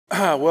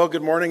Well,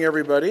 good morning,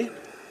 everybody.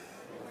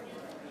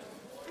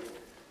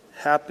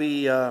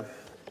 Happy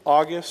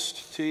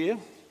August to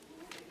you.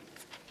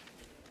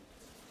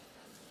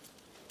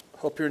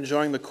 Hope you're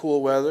enjoying the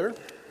cool weather.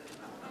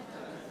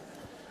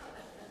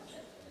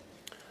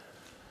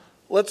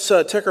 Let's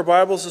take our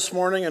Bibles this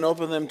morning and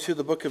open them to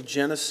the book of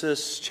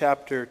Genesis,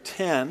 chapter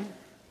 10.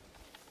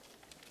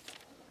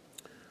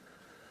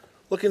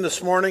 Looking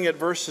this morning at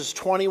verses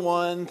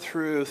 21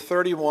 through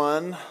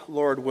 31,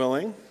 Lord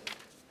willing.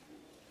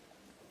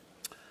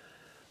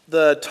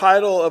 The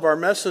title of our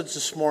message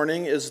this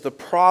morning is The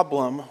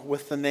Problem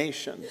with the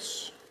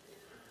Nations.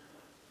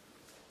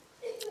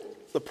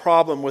 The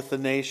Problem with the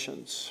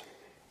Nations.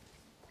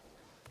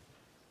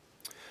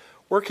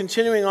 We're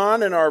continuing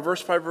on in our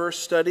verse-by-verse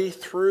study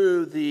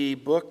through the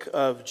book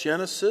of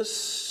Genesis,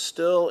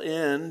 still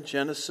in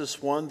Genesis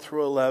 1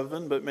 through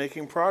 11, but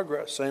making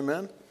progress.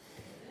 Amen?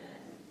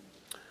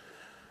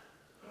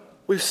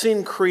 We've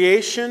seen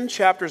creation,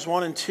 chapters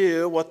 1 and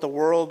 2, what the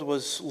world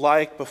was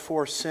like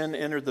before sin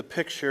entered the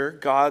picture,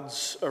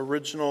 God's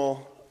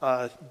original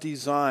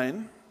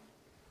design.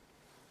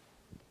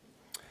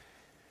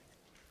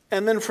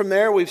 And then from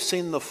there we've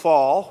seen the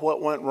fall,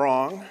 what went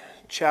wrong,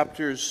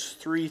 chapters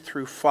 3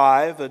 through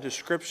 5, a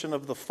description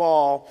of the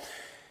fall.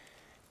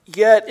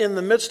 Yet in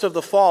the midst of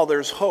the fall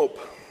there's hope.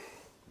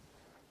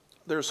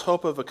 There's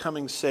hope of a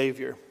coming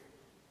Savior.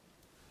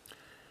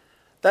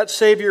 That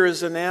Savior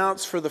is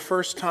announced for the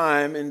first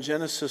time in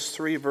Genesis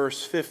 3,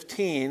 verse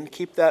 15.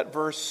 Keep that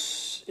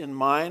verse in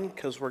mind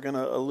because we're going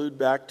to allude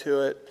back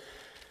to it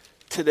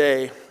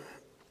today.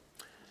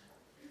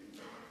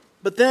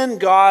 But then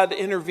God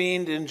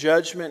intervened in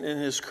judgment in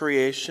His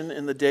creation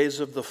in the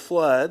days of the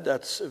flood.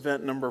 That's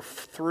event number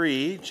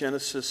 3,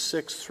 Genesis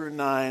 6 through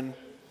 9.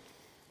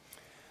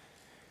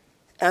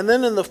 And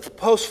then in the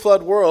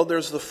post-flood world,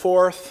 there's the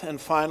fourth and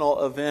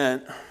final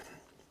event,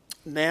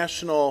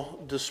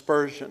 national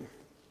dispersion.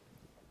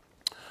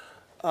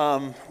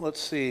 Let's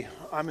see.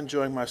 I'm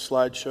enjoying my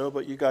slideshow,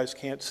 but you guys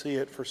can't see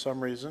it for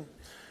some reason.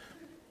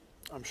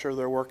 I'm sure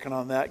they're working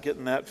on that,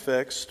 getting that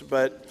fixed.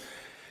 But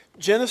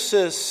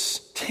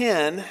Genesis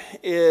 10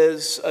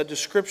 is a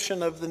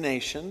description of the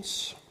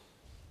nations.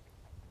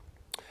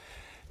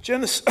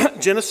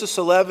 Genesis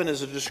 11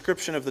 is a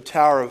description of the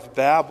Tower of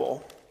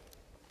Babel.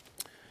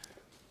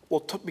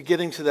 We'll be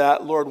getting to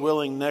that, Lord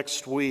willing,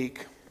 next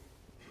week.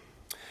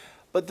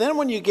 But then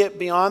when you get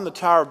beyond the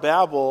Tower of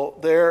Babel,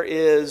 there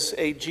is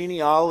a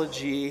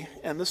genealogy,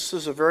 and this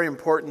is a very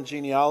important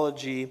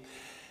genealogy.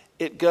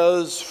 It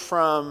goes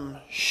from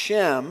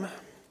Shem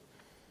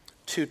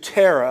to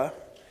Terah,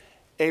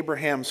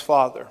 Abraham's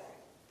father.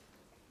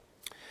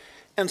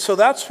 And so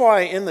that's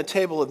why in the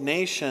Table of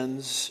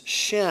Nations,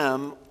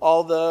 Shem,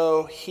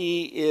 although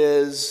he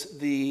is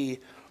the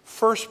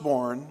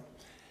firstborn,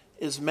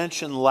 is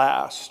mentioned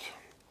last.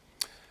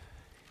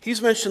 He's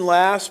mentioned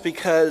last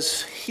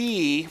because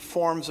he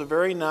forms a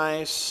very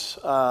nice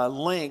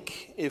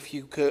link, if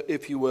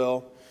you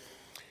will,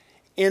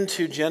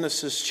 into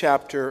Genesis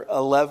chapter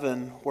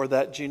 11, where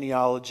that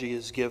genealogy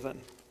is given.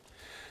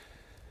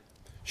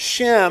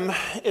 Shem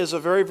is a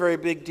very, very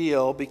big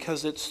deal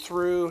because it's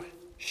through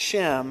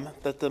Shem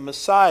that the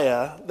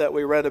Messiah that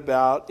we read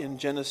about in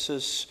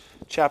Genesis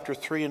chapter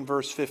 3 and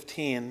verse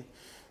 15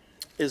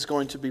 is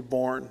going to be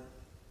born.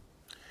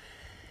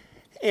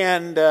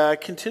 And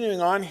continuing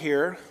on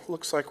here,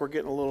 looks like we're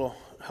getting a little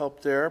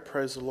help there.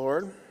 Praise the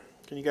Lord.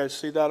 Can you guys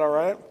see that all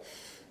right?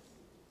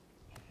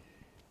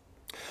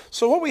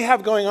 So what we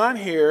have going on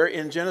here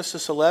in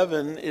Genesis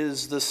 11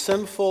 is the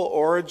sinful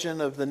origin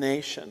of the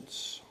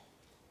nations.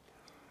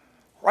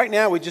 Right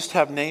now we just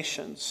have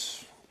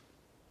nations.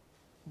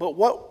 But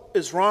what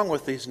is wrong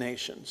with these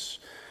nations?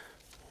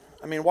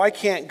 I mean, why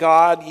can't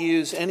God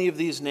use any of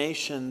these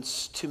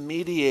nations to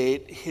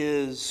mediate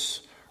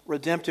His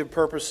redemptive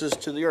purposes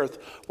to the earth?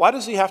 Why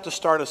does He have to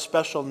start a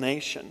special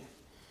nation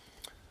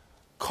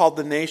called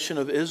the nation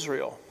of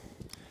Israel?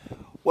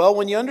 Well,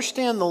 when you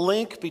understand the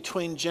link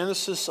between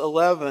Genesis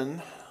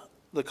 11,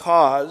 the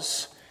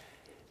cause,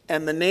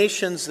 and the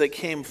nations that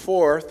came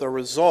forth, the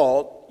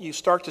result, you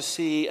start to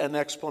see an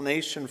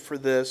explanation for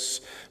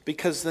this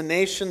because the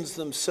nations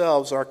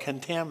themselves are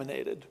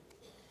contaminated.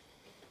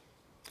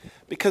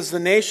 Because the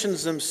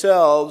nations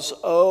themselves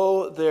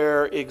owe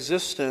their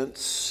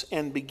existence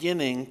and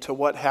beginning to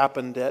what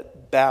happened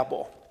at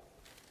Babel.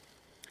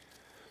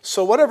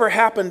 So whatever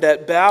happened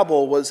at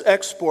Babel was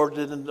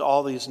exported into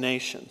all these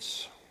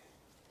nations.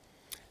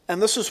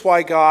 And this is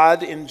why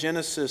God in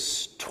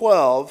Genesis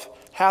 12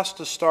 has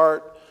to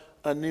start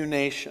a new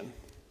nation.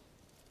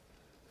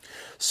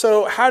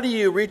 So how do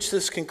you reach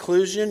this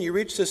conclusion? You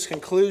reach this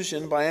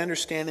conclusion by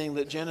understanding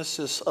that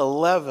Genesis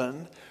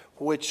 11,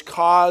 which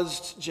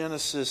caused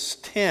Genesis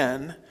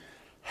 10,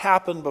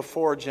 happened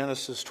before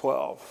Genesis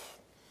 12.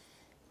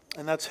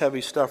 And that's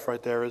heavy stuff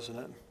right there, isn't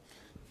it?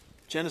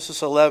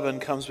 Genesis 11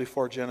 comes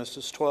before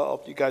Genesis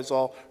 12. You guys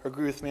all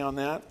agree with me on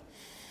that?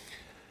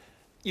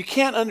 You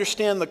can't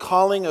understand the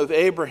calling of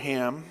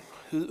Abraham,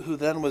 who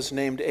then was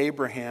named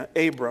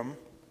Abram,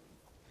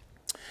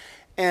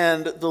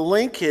 And the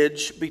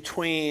linkage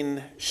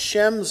between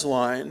Shem's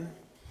line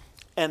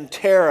and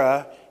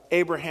Terah,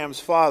 Abraham's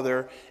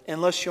father,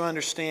 unless you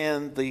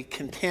understand the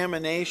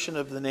contamination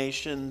of the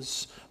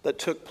nations that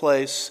took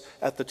place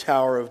at the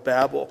Tower of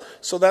Babel.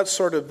 So that's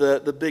sort of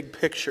the big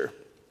picture.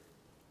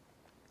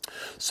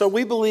 So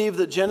we believe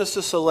that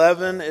Genesis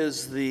 11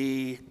 is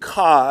the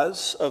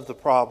cause of the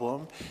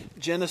problem.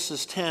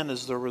 Genesis 10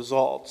 is the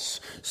results.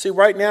 See,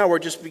 right now we're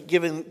just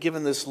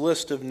given this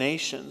list of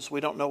nations.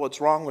 We don't know what's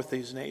wrong with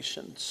these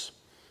nations.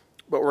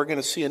 But we're going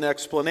to see an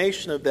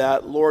explanation of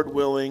that, Lord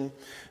willing,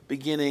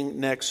 beginning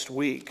next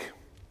week.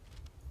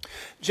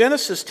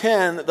 Genesis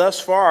 10, thus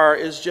far,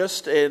 is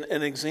just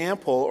an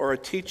example or a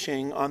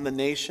teaching on the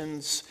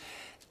nations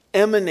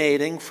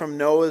emanating from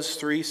Noah's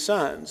three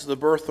sons. The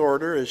birth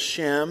order is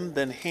Shem,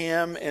 then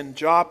Ham, and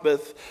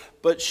Japheth,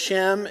 but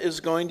Shem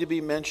is going to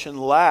be mentioned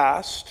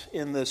last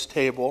in this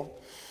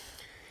table,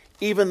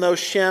 even though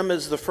Shem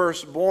is the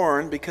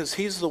firstborn, because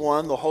he's the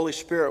one the Holy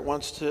Spirit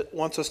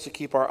wants us to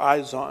keep our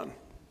eyes on.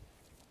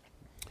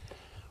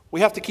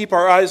 We have to keep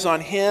our eyes on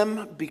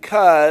him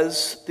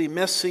because the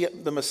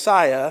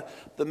Messiah,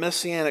 the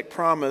Messianic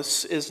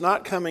promise, is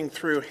not coming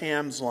through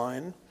Ham's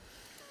line.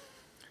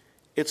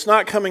 It's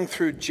not coming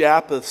through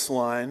Japheth's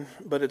line,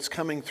 but it's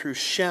coming through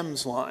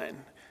Shem's line.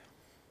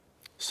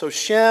 So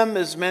Shem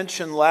is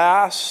mentioned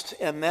last,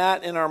 and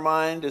that in our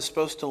mind is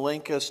supposed to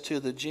link us to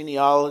the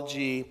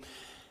genealogy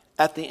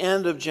at the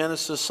end of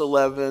Genesis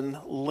 11,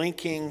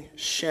 linking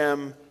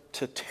Shem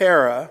to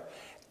Terah,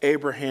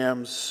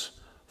 Abraham's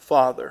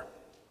father.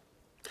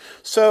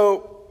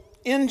 So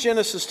in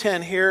Genesis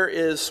 10, here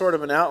is sort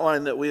of an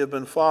outline that we have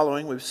been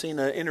following. We've seen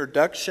an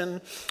introduction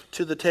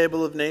to the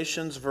Table of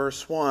Nations,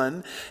 verse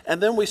 1.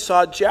 And then we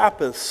saw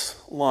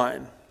Japheth's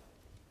line,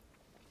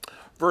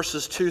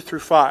 verses 2 through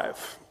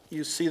 5.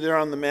 You see there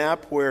on the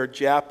map where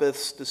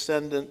Japheth's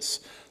descendants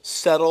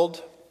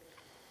settled.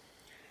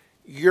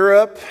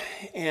 Europe,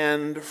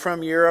 and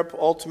from Europe,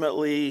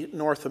 ultimately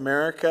North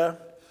America.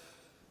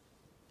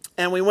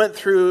 And we went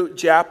through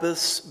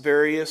Japheth's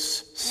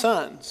various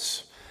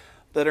sons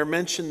that are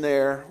mentioned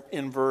there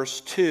in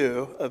verse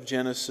 2 of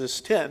Genesis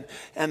 10.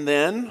 And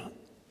then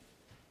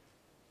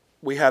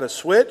we had a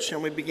switch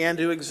and we began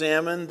to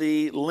examine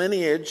the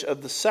lineage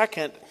of the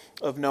second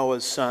of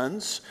Noah's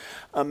sons,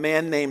 a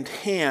man named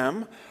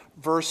Ham,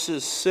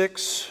 verses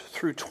 6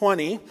 through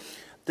 20.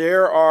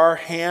 There are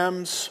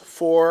Ham's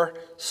 4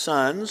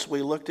 sons.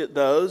 We looked at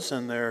those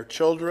and their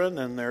children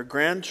and their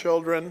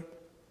grandchildren.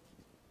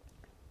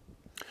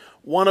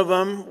 One of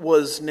them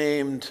was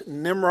named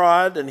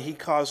Nimrod, and he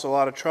caused a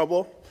lot of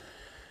trouble.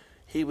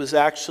 He was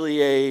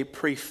actually a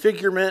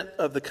prefigurement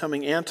of the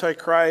coming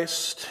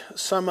Antichrist.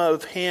 Some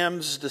of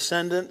Ham's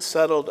descendants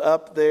settled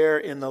up there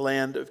in the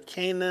land of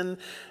Canaan,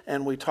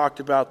 and we talked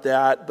about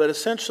that. But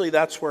essentially,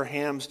 that's where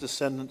Ham's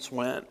descendants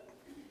went.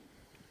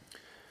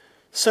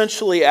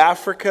 Essentially,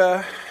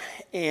 Africa,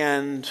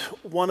 and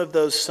one of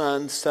those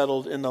sons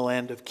settled in the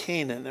land of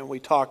Canaan, and we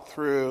talked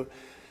through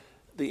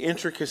the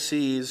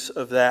intricacies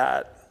of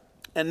that.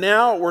 And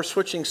now we're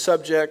switching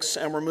subjects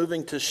and we're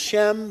moving to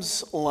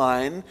Shem's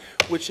line,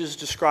 which is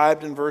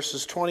described in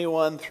verses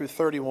 21 through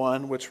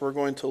 31, which we're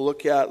going to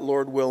look at,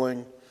 Lord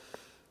willing,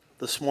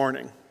 this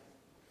morning.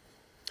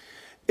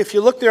 If you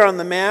look there on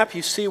the map,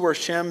 you see where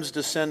Shem's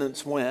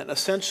descendants went,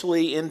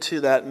 essentially into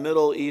that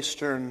Middle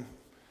Eastern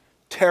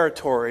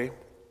territory,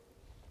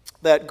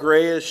 that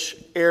grayish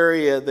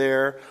area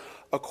there,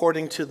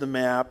 according to the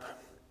map,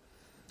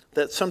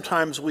 that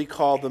sometimes we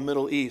call the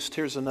Middle East.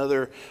 Here's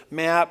another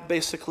map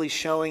basically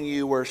showing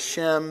you where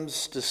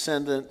Shem's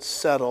descendants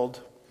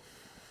settled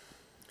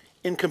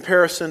in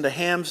comparison to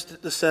Ham's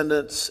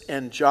descendants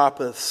and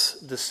Japheth's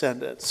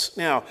descendants.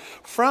 Now,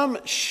 from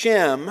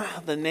Shem,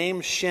 the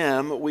name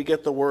Shem, we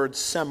get the word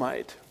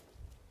Semite.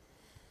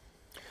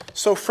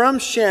 So from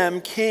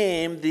Shem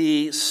came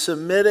the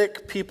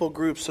Semitic people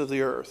groups of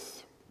the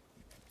earth.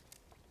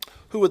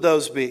 Who would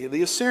those be?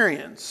 The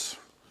Assyrians,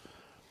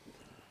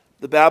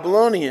 the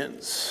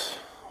Babylonians,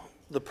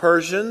 the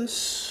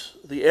Persians,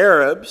 the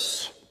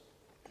Arabs,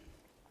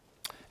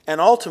 and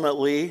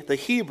ultimately the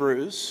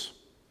Hebrews,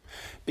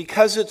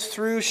 because it's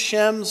through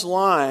Shem's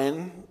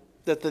line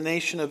that the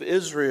nation of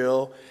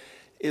Israel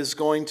is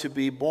going to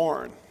be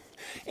born.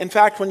 In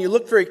fact, when you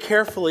look very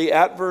carefully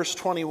at verse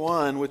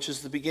 21, which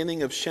is the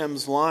beginning of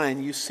Shem's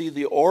line, you see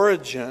the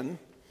origin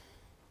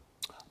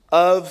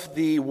of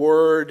the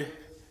word.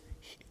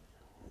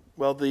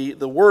 Well, the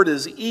word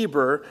is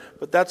Eber,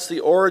 but that's the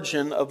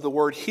origin of the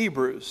word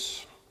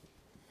Hebrews.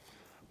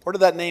 Where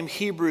did that name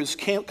Hebrews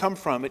come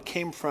from? It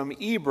came from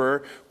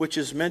Eber, which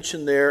is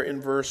mentioned there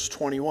in verse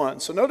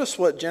 21. So notice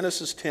what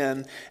Genesis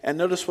 10 and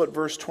notice what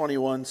verse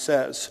 21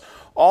 says.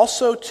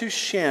 Also to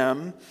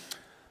Shem,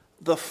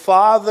 the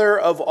father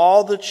of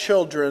all the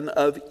children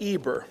of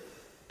Eber.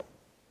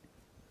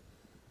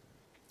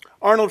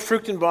 Arnold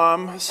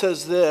Fruchtenbaum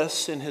says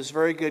this in his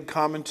very good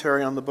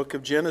commentary on the book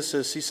of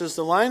Genesis. He says,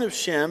 the line of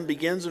Shem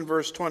begins in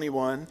verse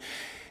 21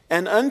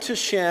 And unto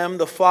Shem,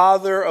 the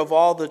father of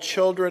all the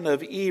children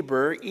of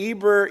Eber.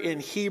 Eber in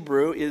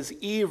Hebrew is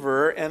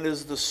Ever and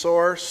is the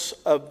source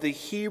of the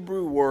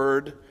Hebrew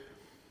word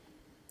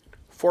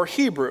for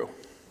Hebrew.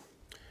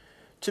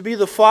 To be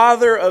the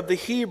father of the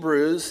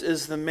Hebrews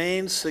is the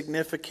main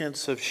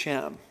significance of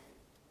Shem.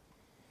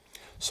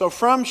 So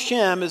from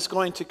Shem is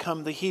going to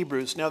come the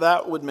Hebrews. Now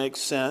that would make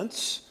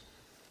sense,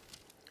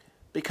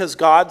 because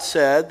God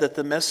said that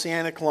the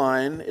messianic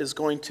line is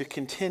going to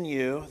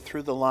continue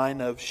through the line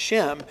of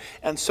Shem.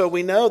 And so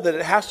we know that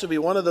it has to be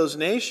one of those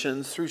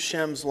nations through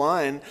Shem's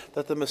line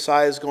that the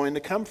Messiah is going to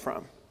come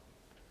from.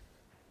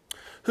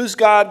 Who's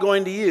God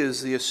going to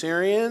use? The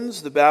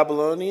Assyrians, the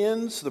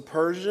Babylonians, the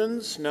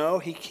Persians? No,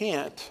 he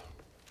can't.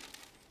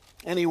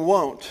 And he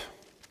won't.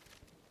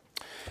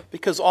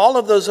 Because all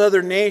of those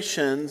other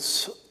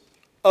nations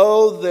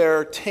owe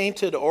their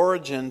tainted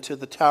origin to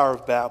the Tower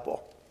of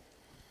Babel.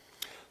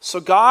 So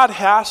God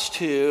has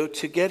to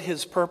get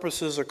his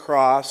purposes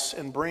across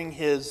and bring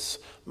his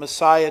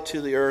Messiah to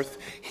the earth,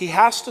 he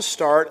has to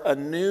start a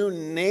new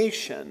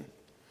nation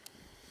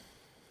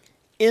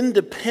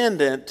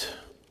independent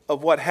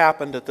of what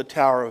happened at the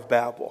Tower of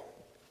Babel.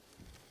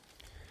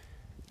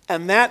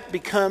 And that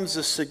becomes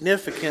the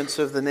significance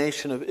of the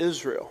nation of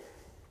Israel.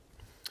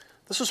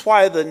 This is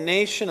why the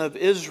nation of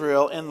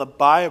Israel in the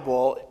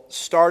Bible,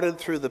 started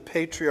through the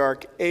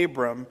patriarch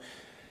Abram,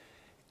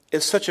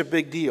 is such a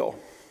big deal.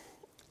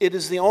 It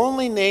is the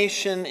only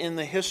nation in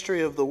the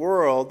history of the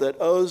world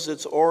that owes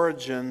its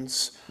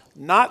origins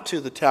not to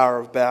the Tower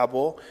of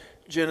Babel,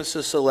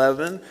 Genesis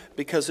 11,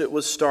 because it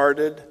was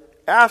started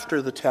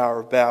after the Tower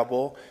of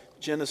Babel,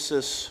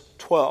 Genesis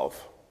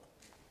 12.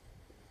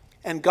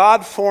 And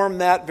God formed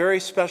that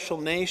very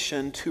special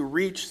nation to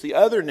reach the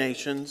other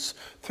nations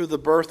through the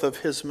birth of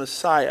his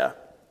Messiah.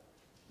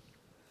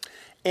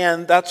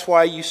 And that's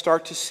why you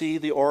start to see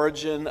the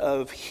origin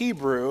of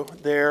Hebrew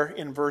there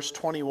in verse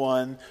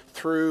 21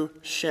 through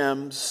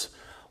Shem's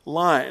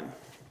line.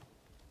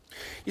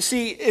 You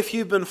see, if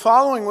you've been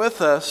following with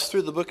us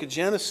through the book of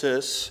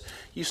Genesis,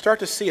 you start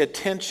to see a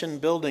tension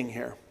building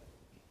here.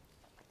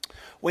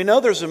 We know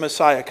there's a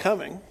Messiah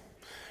coming.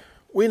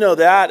 We know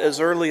that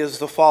as early as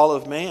the fall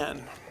of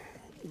man,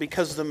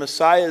 because the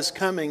Messiah's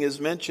coming is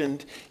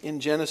mentioned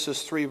in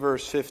Genesis 3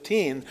 verse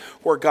 15,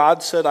 where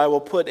God said, I will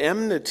put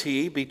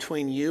enmity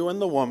between you and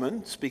the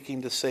woman,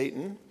 speaking to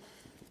Satan,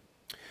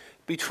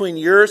 between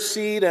your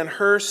seed and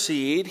her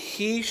seed.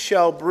 He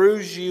shall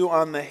bruise you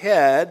on the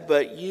head,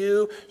 but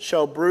you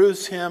shall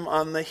bruise him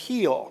on the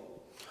heel.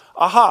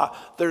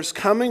 Aha, there's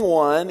coming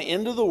one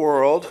into the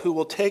world who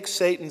will take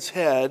Satan's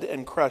head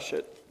and crush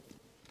it.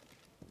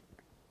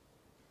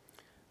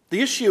 The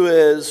issue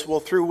is,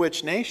 well, through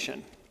which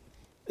nation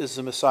is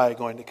the Messiah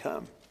going to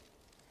come?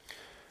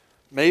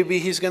 Maybe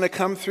he's going to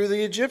come through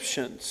the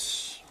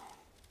Egyptians.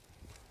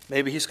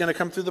 Maybe he's going to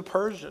come through the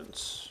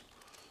Persians.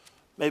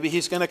 Maybe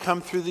he's going to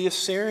come through the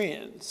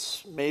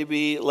Assyrians.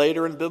 Maybe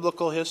later in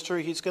biblical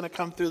history he's going to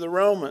come through the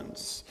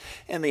Romans.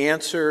 And the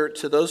answer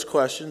to those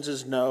questions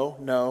is no,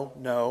 no,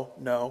 no,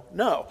 no,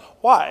 no.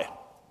 Why?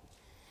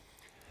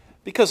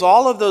 Because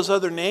all of those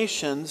other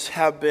nations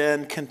have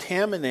been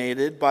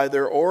contaminated by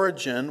their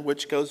origin,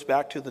 which goes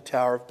back to the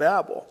Tower of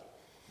Babel.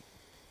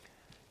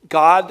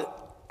 God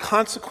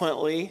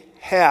consequently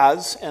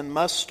has and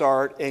must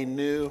start a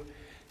new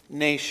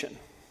nation.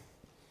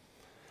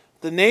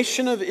 The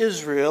nation of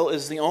Israel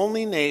is the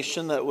only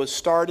nation that was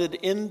started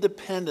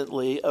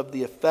independently of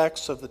the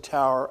effects of the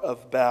Tower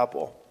of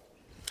Babel.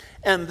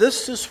 And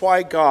this is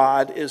why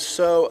God is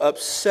so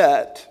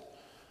upset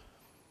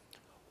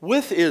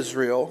with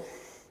Israel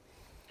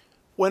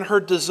when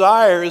her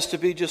desire is to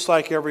be just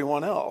like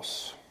everyone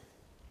else.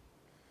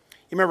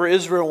 You remember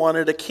Israel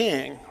wanted a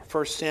king,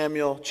 1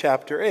 Samuel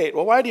chapter 8.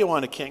 Well, why do you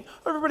want a king?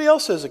 Everybody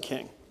else has a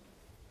king.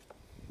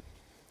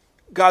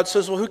 God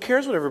says, well, who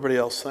cares what everybody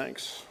else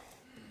thinks?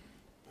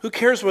 Who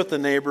cares what the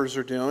neighbors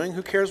are doing?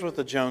 Who cares what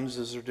the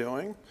Joneses are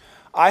doing?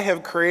 I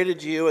have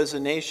created you as a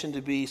nation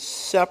to be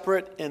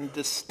separate and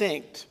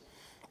distinct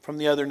from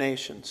the other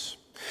nations.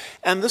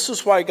 And this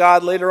is why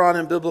God, later on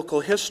in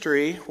biblical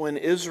history, when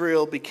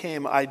Israel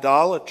became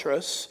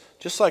idolatrous,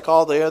 just like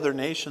all the other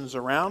nations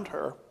around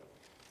her,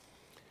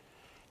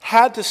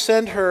 had to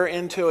send her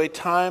into a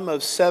time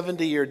of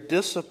 70-year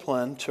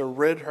discipline to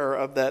rid her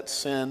of that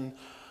sin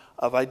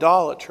of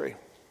idolatry.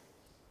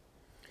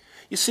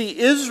 You see,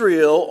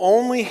 Israel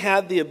only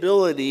had the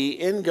ability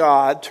in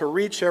God to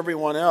reach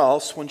everyone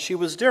else when she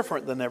was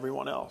different than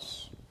everyone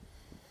else.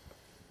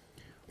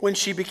 When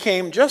she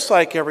became just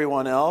like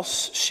everyone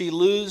else, she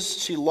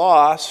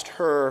lost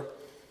her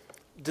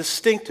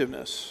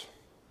distinctiveness.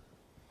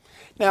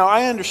 Now,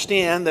 I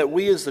understand that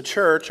we as the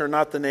church are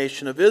not the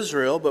nation of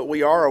Israel, but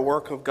we are a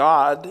work of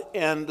God,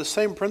 and the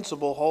same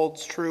principle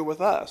holds true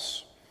with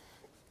us.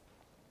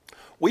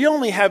 We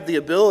only have the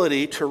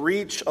ability to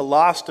reach a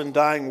lost and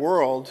dying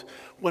world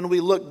when we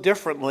look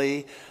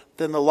differently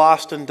than the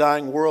lost and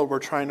dying world we're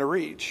trying to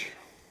reach.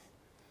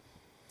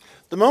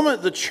 The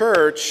moment the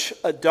church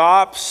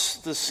adopts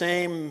the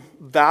same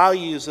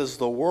values as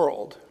the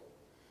world,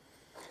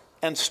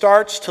 and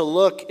starts to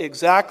look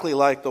exactly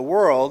like the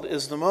world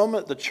is the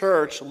moment the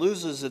church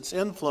loses its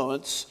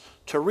influence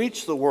to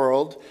reach the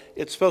world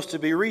it's supposed to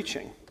be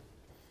reaching.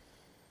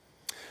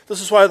 This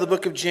is why the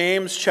book of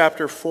James,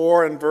 chapter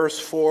 4 and verse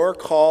 4,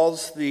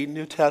 calls the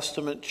New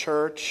Testament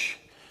church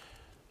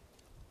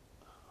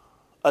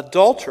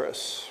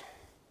adulterous,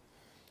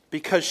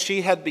 because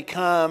she had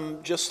become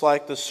just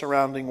like the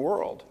surrounding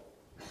world.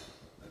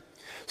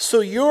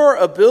 So your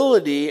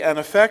ability and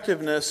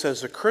effectiveness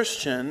as a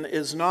Christian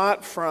is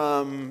not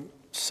from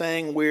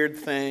saying weird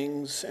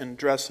things and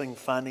dressing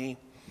funny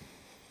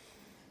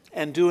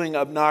and doing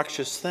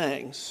obnoxious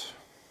things.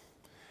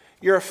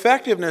 Your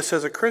effectiveness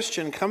as a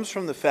Christian comes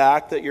from the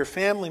fact that your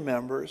family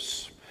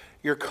members,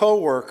 your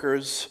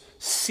co-workers,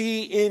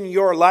 see in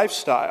your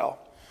lifestyle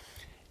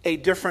a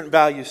different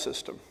value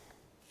system.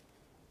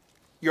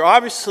 You're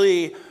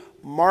obviously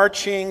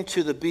marching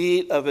to the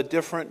beat of a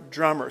different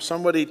drummer.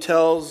 Somebody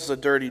tells a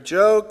dirty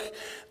joke,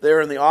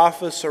 they're in the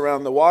office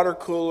around the water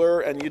cooler,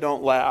 and you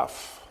don't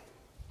laugh.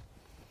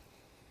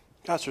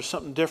 Gosh, there's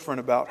something different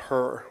about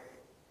her.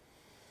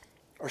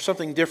 Or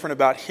something different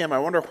about him. I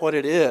wonder what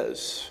it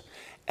is.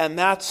 And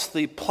that's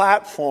the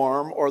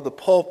platform or the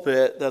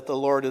pulpit that the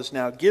Lord is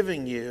now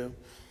giving you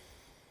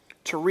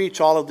to reach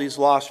all of these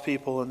lost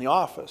people in the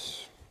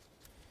office.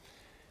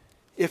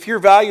 If your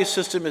value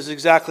system is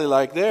exactly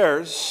like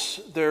theirs,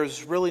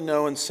 there's really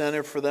no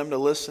incentive for them to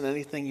listen to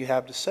anything you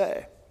have to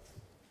say.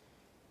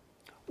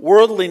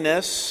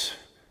 Worldliness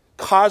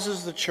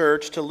causes the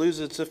church to lose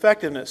its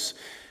effectiveness.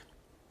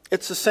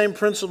 It's the same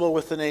principle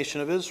with the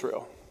nation of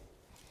Israel.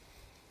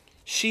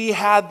 She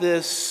had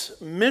this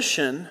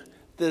mission,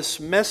 this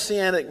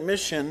messianic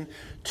mission,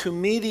 to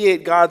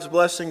mediate God's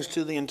blessings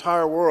to the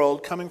entire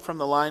world, coming from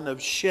the line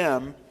of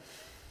Shem.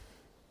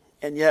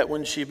 And yet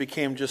when she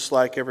became just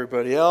like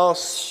everybody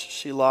else,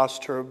 she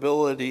lost her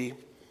ability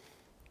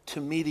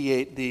to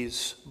mediate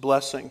these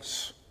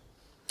blessings.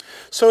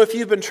 So if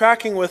you've been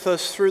tracking with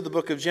us through the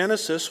book of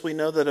Genesis, we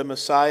know that a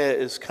Messiah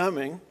is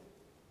coming.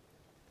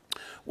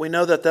 We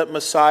know that that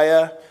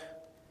Messiah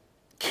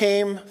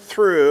came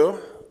through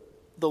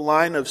the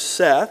line of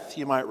Seth,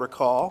 you might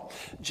recall,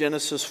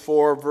 Genesis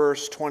 4,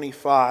 verse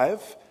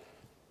 25.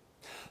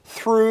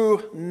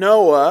 Through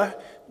Noah,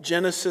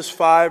 Genesis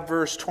 5,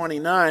 verse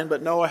 29,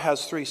 but Noah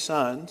has 3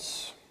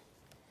 sons,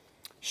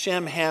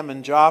 Shem, Ham,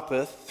 and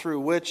Japheth. Through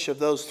which of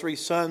those 3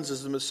 sons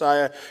is the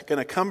Messiah going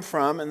to come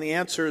from? And the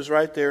answer is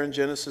right there in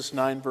Genesis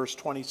 9, verse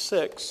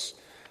 26.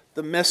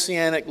 The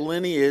messianic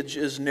lineage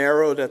is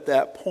narrowed at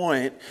that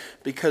point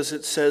because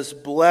it says,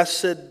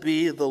 "Blessed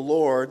be the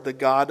Lord, the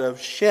God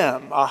of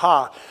Shem."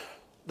 Aha!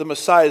 The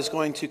Messiah is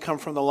going to come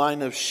from the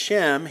line of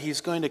Shem.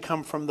 He's going to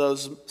come from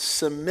those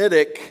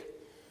Semitic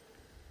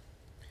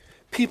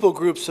people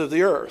groups of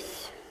the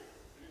earth.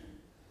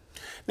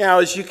 Now,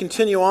 as you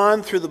continue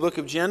on through the book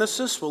of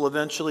Genesis, we'll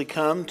eventually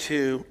come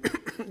to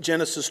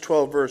Genesis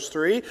 12, verse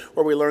 3,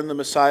 where we learn the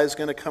Messiah is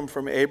going to come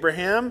from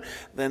Abraham,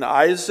 then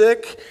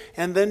Isaac,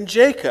 and then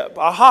Jacob.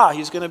 Aha,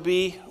 he's going to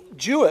be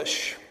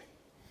Jewish.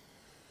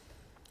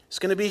 He's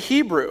going to be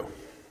Hebrew.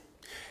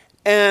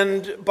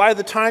 And by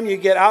the time you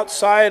get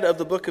outside of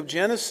the book of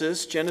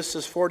Genesis,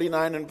 Genesis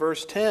 49 and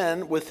verse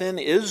 10, within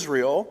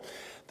Israel,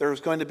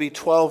 there's going to be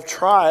 12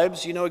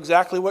 tribes. You know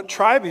exactly what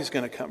tribe he's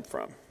going to come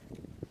from.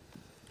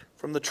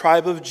 From the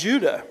tribe of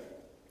Judah.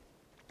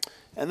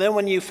 And then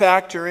when you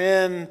factor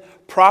in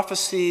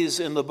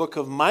prophecies in the book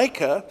of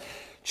Micah,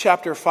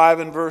 chapter 5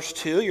 and verse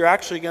 2, you're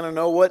actually going to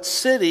know what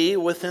city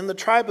within the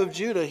tribe of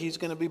Judah he's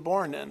going to be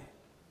born in.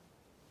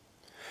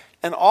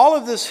 And all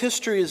of this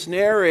history is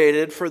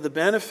narrated for the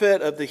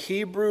benefit of the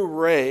Hebrew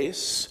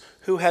race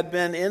who had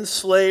been in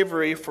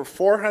slavery for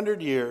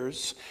 400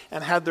 years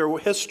and had their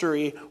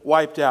history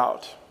wiped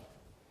out.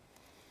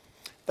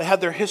 They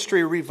had their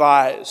history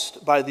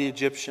revised by the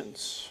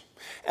Egyptians.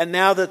 And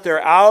now that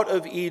they're out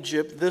of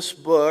Egypt, this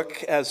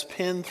book, as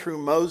penned through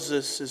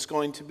Moses, is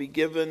going to be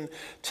given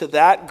to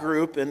that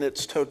group in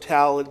its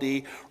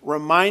totality,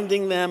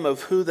 reminding them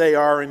of who they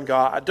are in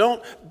God.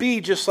 Don't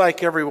be just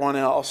like everyone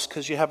else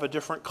because you have a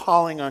different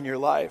calling on your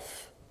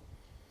life.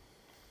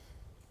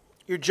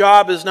 Your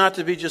job is not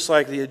to be just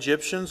like the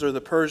Egyptians or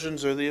the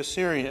Persians or the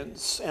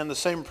Assyrians. And the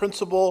same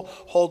principle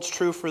holds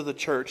true for the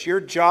church. Your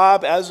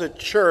job as a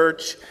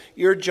church,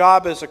 your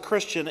job as a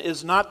Christian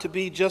is not to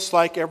be just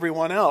like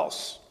everyone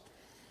else.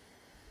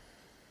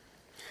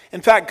 In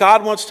fact,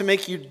 God wants to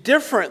make you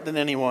different than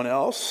anyone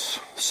else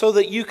so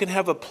that you can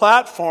have a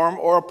platform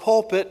or a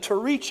pulpit to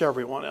reach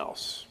everyone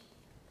else.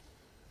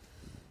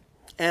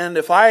 And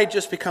if I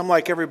just become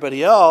like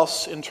everybody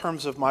else in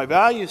terms of my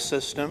value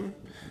system,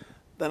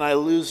 then I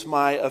lose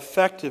my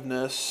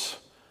effectiveness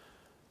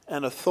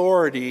and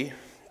authority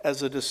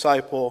as a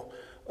disciple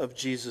of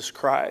Jesus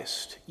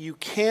Christ. You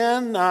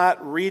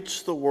cannot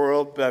reach the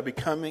world by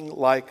becoming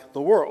like the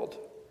world.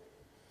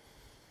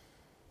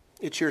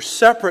 It's your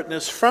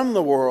separateness from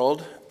the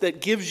world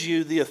that gives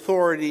you the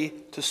authority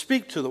to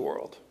speak to the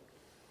world.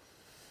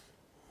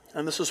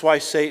 And this is why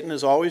Satan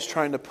is always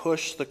trying to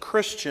push the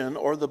Christian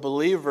or the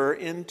believer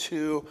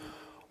into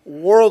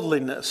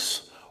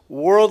worldliness.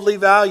 worldly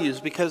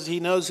values because he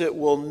knows it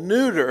will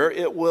neuter,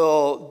 it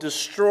will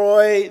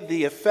destroy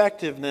the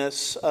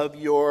effectiveness of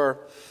your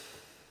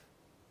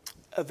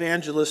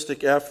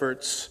evangelistic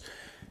efforts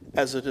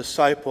as a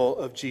disciple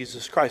of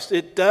Jesus Christ.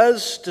 It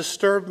does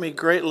disturb me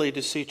greatly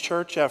to see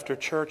church after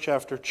church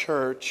after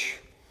church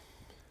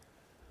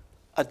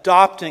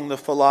adopting the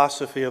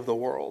philosophy of the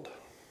world.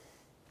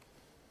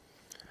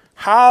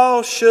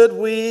 How should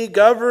we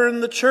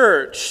govern the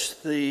church?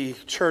 The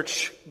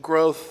church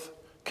growth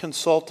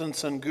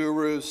consultants and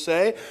gurus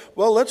say,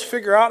 well, let's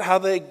figure out how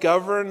they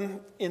govern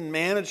in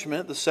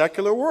management the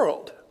secular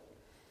world.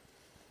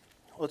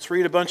 Let's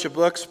read a bunch of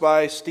books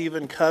by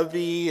Stephen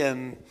Covey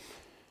and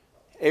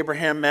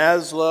Abraham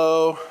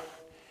Maslow,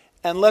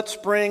 and let's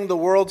bring the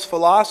world's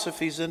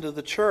philosophies into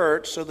the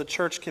church so the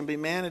church can be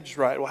managed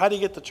right. Well, how do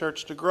you get the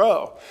church to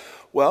grow?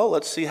 Well,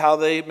 let's see how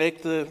they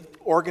make the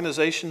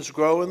organizations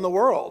grow in the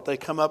world. They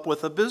come up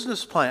with a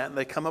business plan.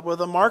 They come up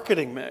with a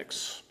marketing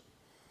mix.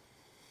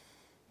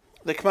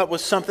 They come up with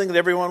something that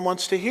everyone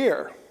wants to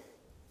hear.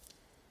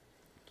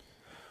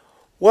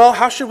 Well,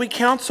 how should we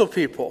counsel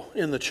people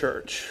in the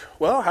church?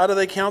 Well, how do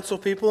they counsel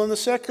people in the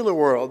secular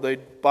world? They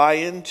buy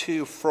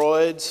into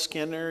Freud,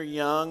 Skinner,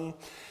 Jung,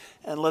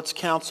 and let's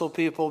counsel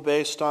people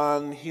based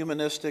on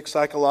humanistic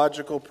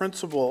psychological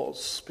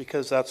principles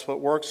because that's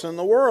what works in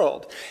the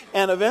world.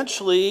 And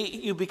eventually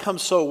you become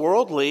so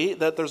worldly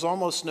that there's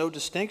almost no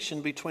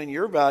distinction between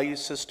your value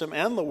system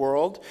and the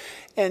world.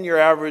 And your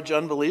average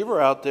unbeliever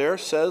out there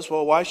says,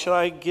 well, why should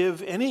I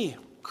give any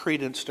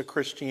credence to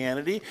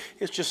Christianity?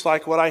 It's just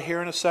like what I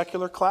hear in a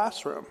secular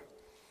classroom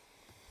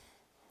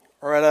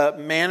or at a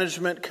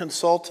management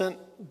consultant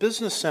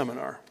business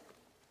seminar.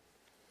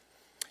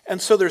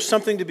 And so there's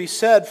something to be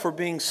said for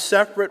being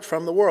separate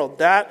from the world.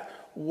 That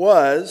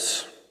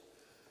was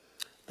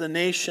the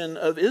nation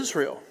of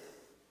Israel.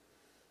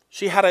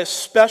 She had a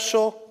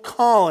special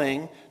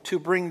calling to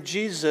bring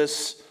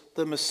Jesus,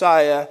 the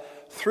Messiah,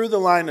 through the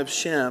line of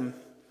Shem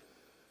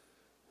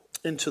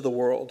into the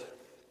world.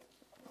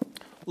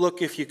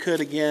 Look, if you could,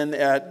 again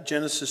at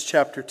Genesis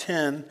chapter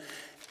 10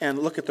 and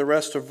look at the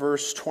rest of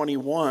verse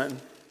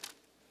 21.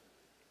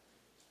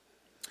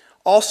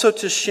 Also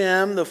to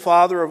Shem, the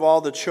father of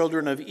all the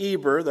children of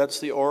Eber,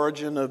 that's the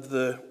origin of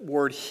the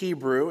word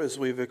Hebrew, as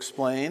we've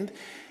explained,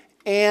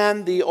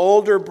 and the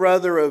older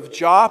brother of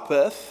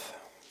Japheth.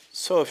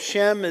 So if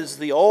Shem is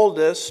the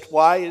oldest,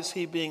 why is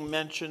he being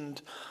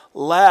mentioned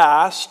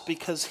last?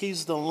 Because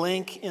he's the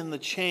link in the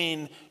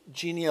chain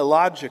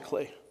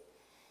genealogically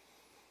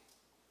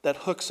that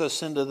hooks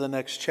us into the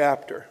next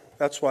chapter.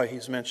 That's why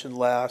he's mentioned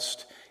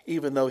last,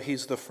 even though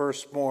he's the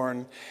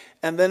firstborn.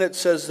 And then it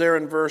says there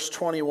in verse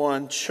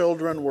 21,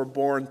 children were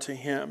born to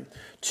him.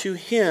 To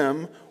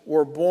him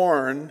were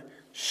born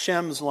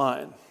Shem's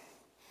line.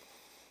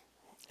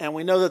 And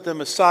we know that the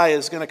Messiah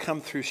is going to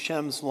come through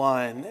Shem's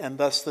line, and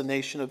thus the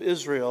nation of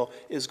Israel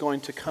is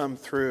going to come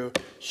through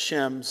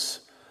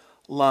Shem's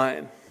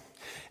line.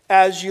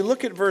 As you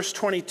look at verse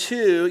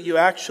 22, you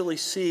actually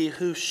see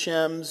who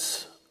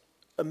Shem's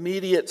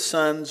immediate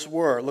sons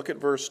were. Look at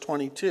verse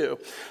 22.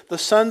 The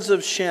sons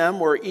of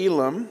Shem were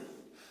Elam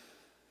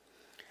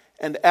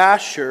and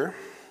Asher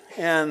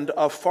and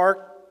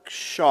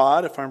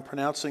Apharshad, if I'm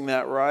pronouncing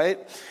that right.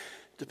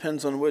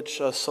 Depends on which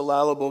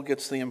syllable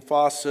gets the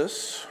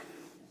emphasis.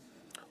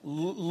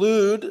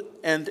 Lud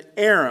and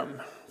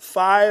Aram,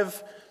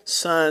 5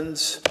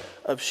 sons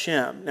of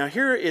Shem. Now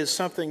here is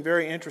something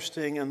very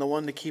interesting and the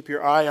one to keep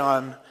your eye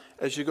on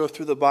as you go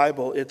through the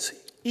Bible. It's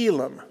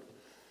Elam.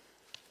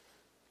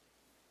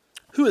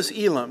 Who is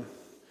Elam?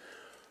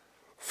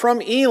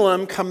 From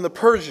Elam come the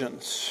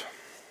Persians.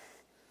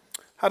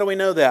 How do we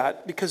know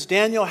that? Because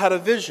Daniel had a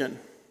vision.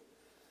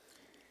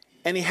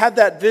 And he had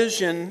that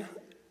vision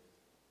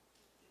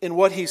in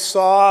what he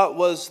saw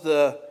was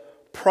the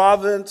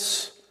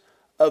province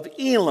of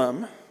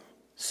Elam,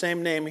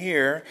 same name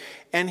here.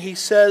 And he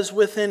says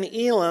within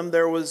Elam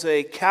there was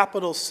a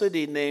capital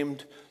city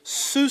named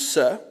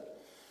Susa.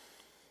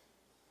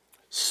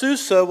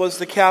 Susa was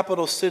the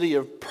capital city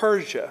of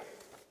Persia.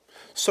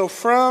 So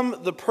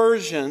from the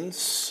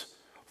Persians,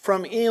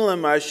 from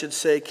Elam, I should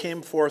say,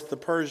 came forth the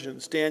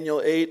Persians.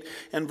 Daniel 8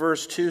 and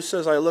verse 2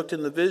 says, I looked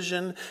in the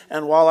vision,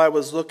 and while I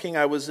was looking,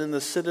 I was in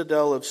the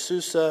citadel of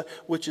Susa,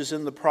 which is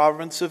in the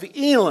province of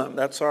Elam.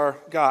 That's our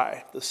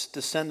guy, the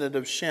descendant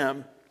of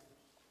Shem.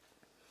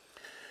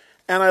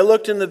 And I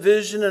looked in the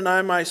vision, and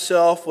I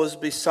myself was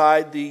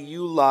beside the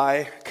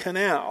Ulai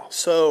Canal.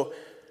 So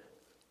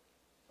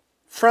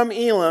from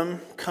Elam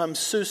comes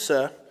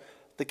Susa,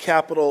 the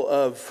capital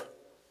of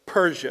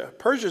Persia.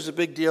 Persia is a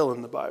big deal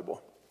in the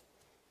Bible.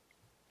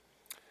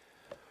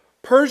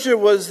 Persia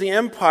was the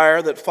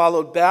empire that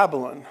followed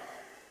Babylon,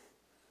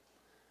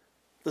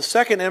 the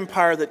second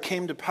empire that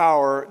came to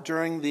power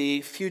during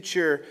the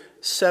future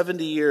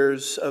 70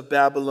 years of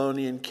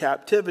Babylonian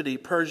captivity.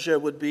 Persia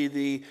would be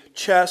the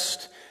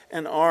chest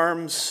and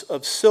arms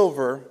of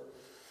silver,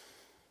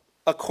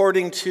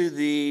 according to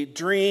the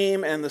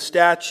dream and the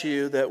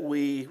statue that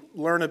we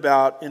learn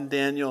about in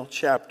Daniel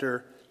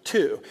chapter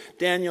 2.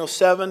 Daniel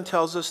 7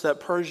 tells us that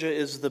Persia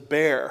is the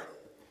bear.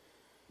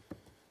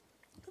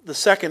 the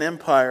second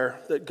empire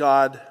that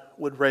God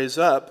would raise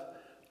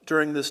up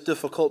during this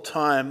difficult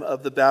time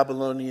of the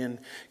Babylonian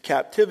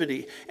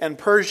captivity. And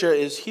Persia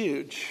is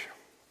huge,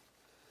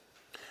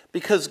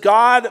 because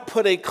God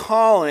put a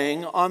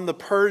calling on the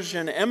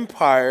Persian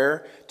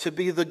Empire to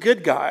be the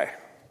good guy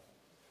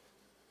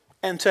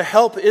and to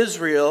help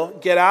Israel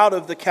get out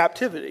of the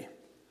captivity.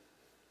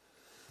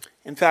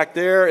 In fact,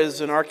 there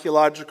is an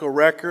archaeological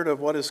record of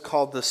what is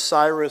called the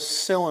Cyrus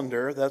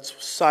Cylinder. That's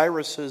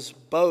Cyrus's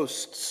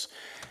boasts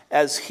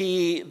as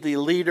he, the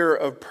leader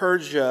of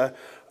Persia,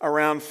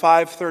 around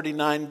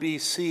 539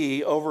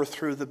 BC,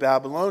 overthrew the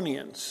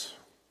Babylonians.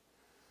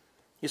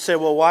 You say,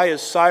 well, why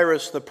is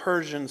Cyrus the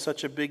Persian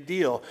such a big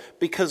deal?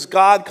 Because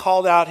God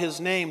called out his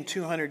name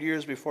 200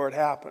 years before it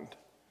happened.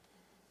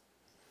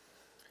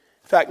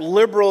 In fact,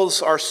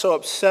 liberals are so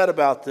upset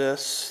about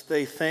this,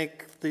 they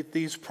think that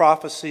these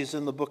prophecies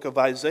in the book of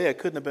Isaiah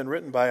couldn't have been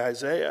written by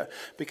Isaiah.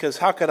 Because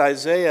how could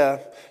Isaiah,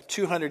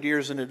 200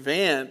 years in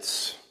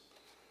advance,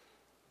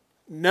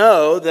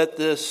 know that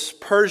this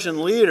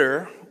Persian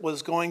leader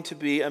was going to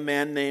be a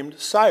man named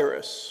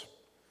Cyrus?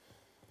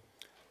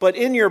 But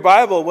in your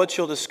Bible, what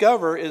you'll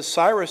discover is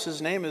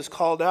Cyrus's name is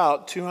called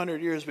out 200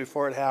 years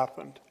before it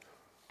happened.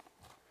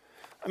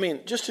 I mean,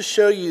 just to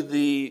show you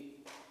the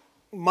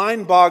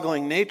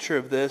mind-boggling nature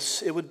of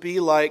this, it would be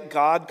like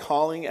God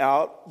calling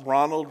out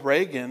Ronald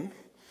Reagan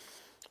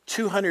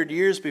 200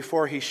 years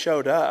before he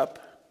showed up,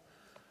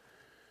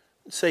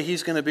 say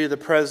he's going to be the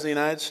President of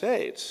the United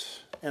States.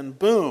 And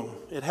boom,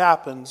 it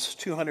happens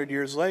 200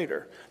 years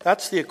later.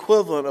 That's the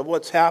equivalent of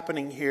what's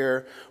happening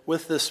here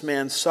with this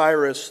man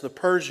Cyrus the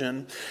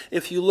Persian.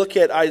 If you look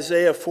at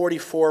Isaiah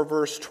 44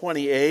 verse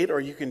 28,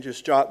 or you can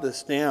just jot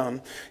this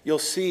down, you'll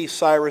see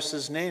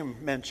Cyrus's name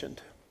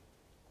mentioned.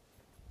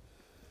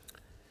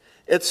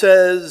 It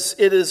says,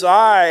 "It is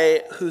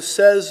I who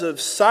says of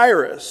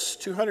Cyrus,"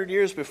 200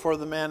 years before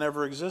the man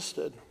ever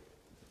existed,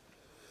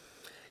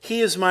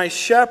 "He is my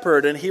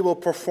shepherd, and he will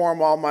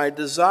perform all my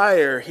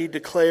desire. He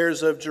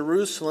declares of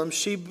Jerusalem,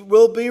 she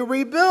will be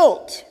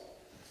rebuilt.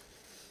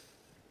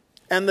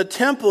 And the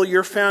temple,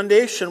 your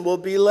foundation, will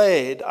be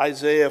laid."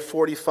 Isaiah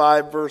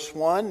 45, verse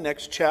 1,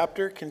 next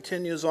chapter,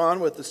 continues on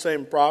with the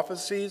same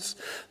prophecies.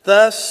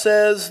 "Thus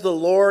says the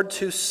Lord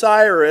to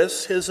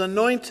Cyrus, his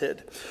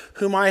anointed,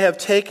 whom I have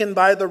taken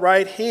by the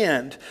right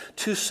hand,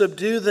 to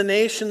subdue the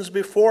nations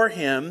before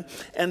him,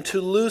 and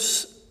to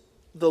loose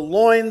the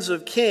loins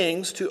of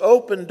kings, to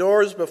open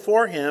doors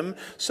before him,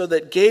 so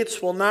that gates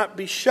will not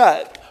be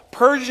shut."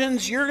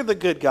 Persians, you're the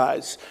good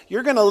guys.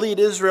 You're going to lead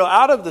Israel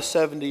out of the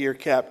 70-year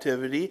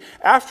captivity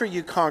after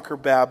you conquer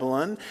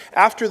Babylon,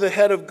 after the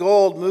head of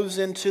gold moves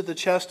into the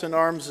chest and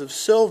arms of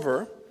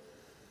silver.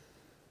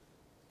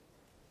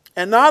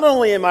 And not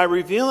only am I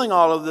revealing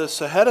all of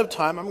this ahead of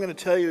time, I'm going to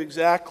tell you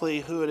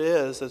exactly who it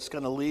is that's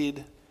going to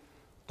lead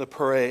the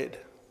parade,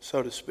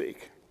 so to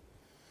speak.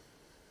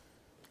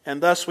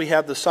 And thus we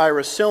have the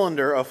Cyrus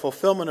Cylinder, a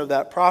fulfillment of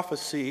that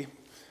prophecy,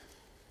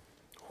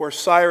 where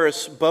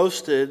Cyrus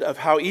boasted of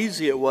how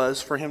easy it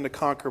was for him to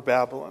conquer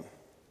Babylon.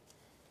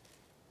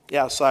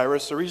 Yeah,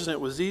 Cyrus, the reason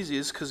it was easy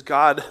is because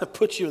God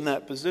put you in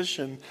that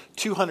position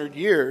 200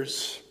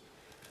 years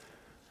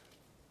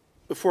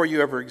before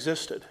you ever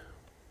existed.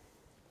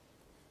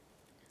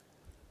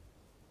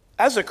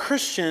 As a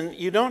Christian,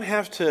 you don't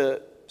have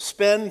to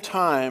spend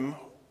time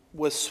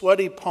with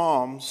sweaty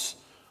palms,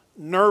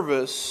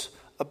 nervous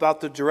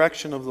about the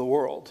direction of the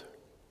world.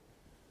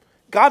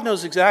 God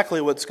knows exactly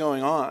what's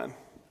going on.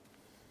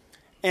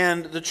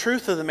 And the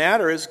truth of the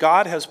matter is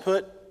God has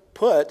put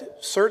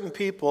certain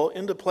people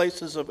into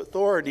places of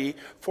authority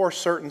for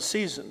certain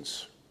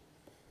seasons.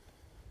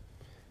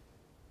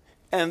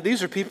 And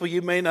these are people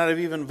you may not have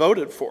even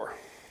voted for.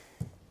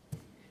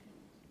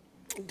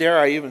 Dare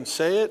I even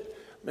say it?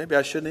 Maybe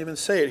I shouldn't even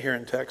say it here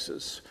in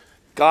Texas.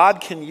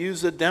 God can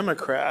use a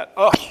Democrat.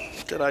 Oh,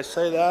 did I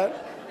say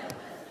that?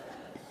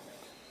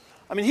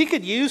 I mean, he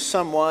could use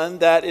someone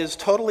that is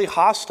totally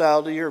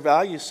hostile to your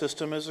value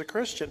system as a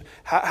Christian.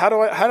 How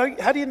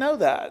do you know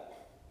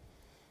that?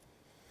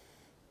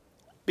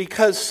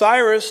 Because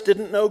Cyrus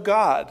didn't know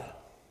God.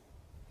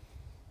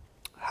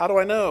 How do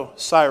I know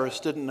Cyrus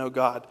didn't know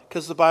God?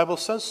 Because the Bible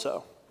says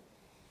so.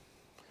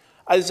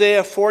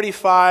 Isaiah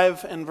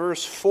 45 and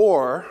verse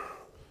 4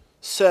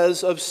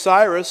 says of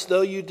Cyrus, "Though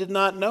you did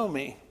not know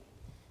me."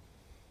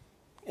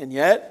 And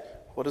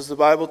yet, what does the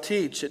Bible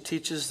teach? It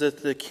teaches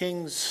that the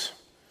king's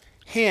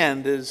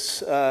hand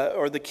is,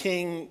 or the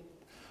king's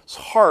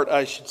heart,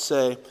 I should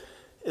say,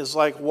 is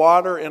like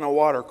water in a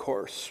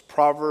watercourse.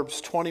 Proverbs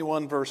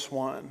 21, verse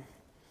 1.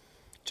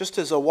 Just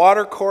as a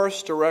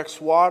watercourse directs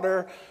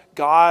water,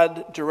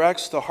 God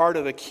directs the heart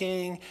of a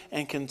king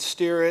and can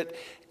steer it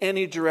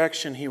any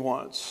direction he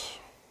wants.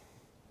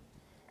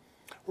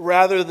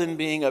 Rather than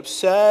being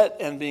upset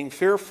and being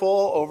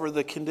fearful over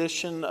the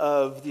condition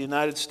of the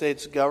United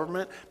States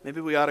government,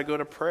 maybe we ought to go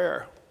to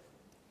prayer.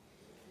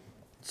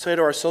 Say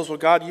to ourselves, well,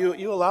 God,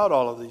 you allowed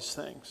all of these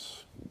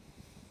things.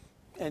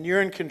 And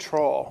you're in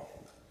control.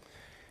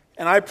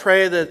 And I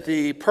pray that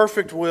the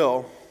perfect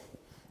will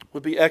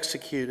would be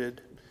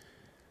executed.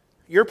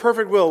 your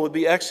perfect will would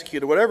be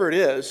executed, whatever it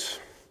is,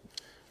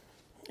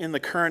 in the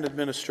current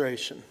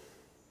administration.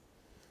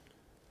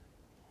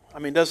 I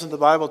mean, doesn't the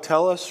Bible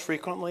tell us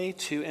frequently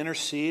to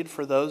intercede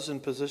for those in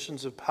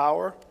positions of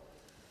power?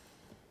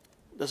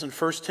 Doesn't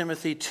 1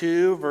 Timothy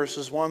 2,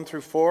 verses 1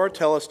 through 4,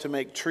 tell us to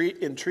make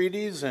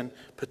entreaties and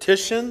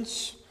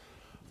petitions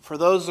for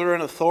those that are in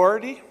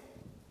authority?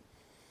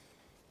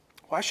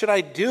 Why should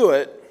I do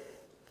it?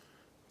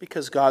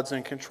 Because God's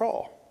in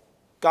control.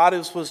 God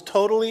was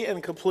totally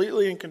and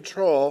completely in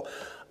control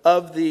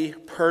of the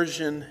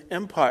Persian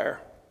Empire.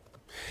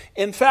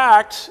 In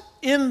fact,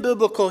 in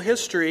biblical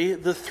history,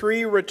 the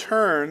three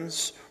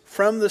returns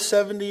from the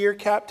 70-year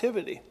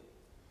captivity.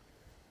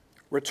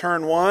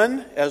 Return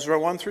 1, Ezra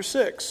 1 through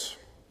 6.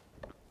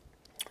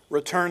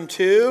 Return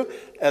 2,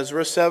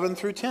 Ezra 7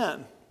 through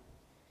 10.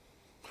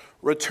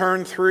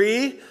 Return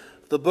 3,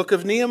 the book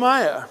of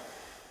Nehemiah.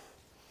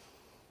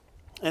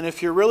 And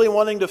if you're really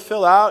wanting to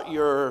fill out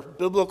your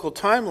biblical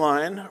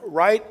timeline,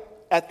 right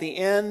at the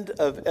end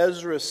of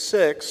Ezra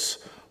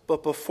 6,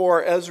 but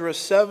before Ezra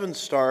 7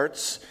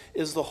 starts,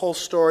 is the whole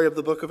story of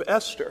the book of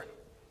Esther.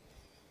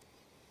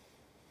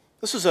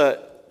 This is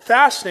a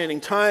fascinating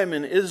time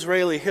in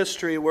Israeli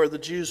history where the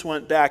Jews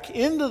went back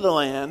into the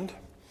land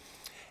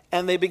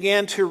and they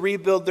began to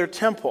rebuild their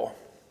temple.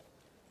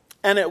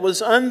 And it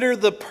was under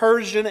the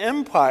Persian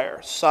Empire,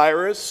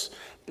 Cyrus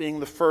being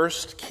the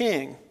first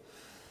king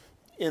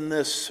in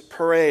this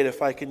parade,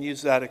 if I can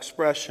use that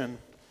expression,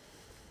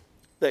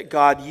 that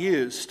God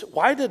used.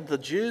 Why did the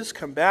Jews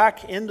come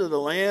back into the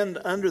land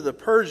under the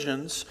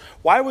Persians?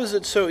 Why was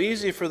it so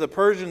easy for the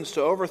Persians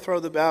to overthrow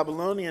the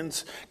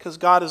Babylonians? Because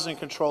God is in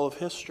control of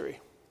history.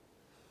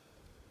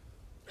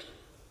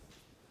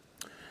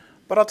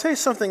 But I'll tell you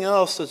something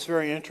else that's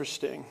very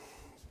interesting.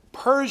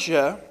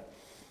 Persia,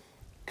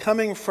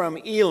 coming from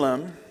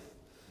Elam,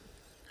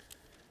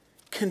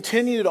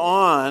 continued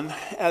on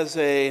as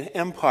an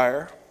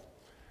empire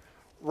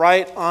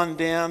right on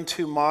down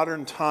to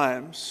modern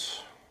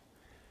times.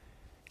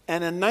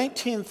 And in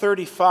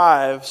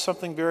 1935,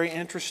 something very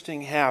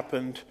interesting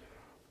happened.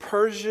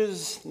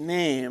 Persia's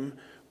name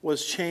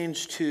was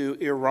changed to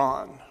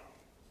Iran.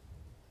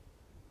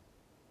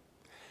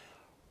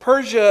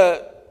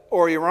 Persia,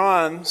 or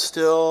Iran,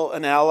 still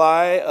an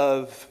ally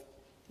of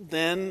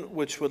then,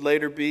 which would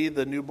later be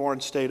the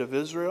newborn state of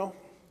Israel.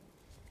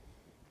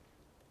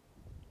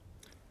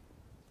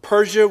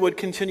 Persia would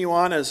continue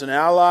on as an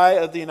ally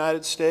of the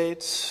United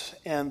States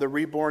and the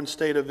reborn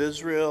state of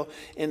Israel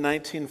in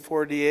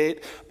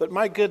 1948. But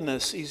my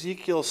goodness,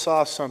 Ezekiel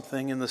saw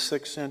something in the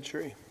 6th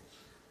century.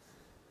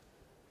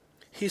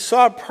 He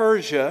saw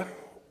Persia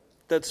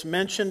that's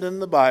mentioned in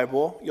the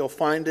Bible. You'll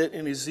find it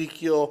in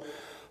Ezekiel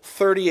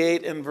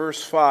 38 and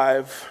verse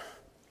 5,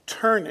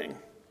 turning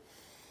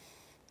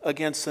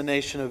against the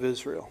nation of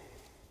Israel.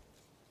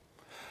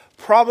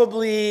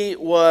 Probably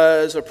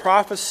was a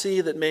prophecy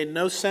that made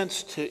no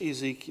sense to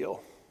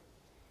Ezekiel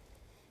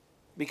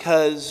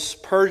because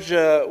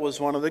Persia was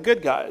one of the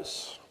good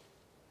guys.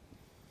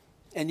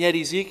 And yet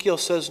Ezekiel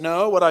says,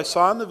 no, what I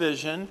saw in the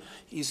vision,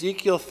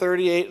 Ezekiel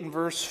 38 and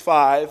verse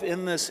 5,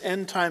 in this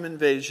end-time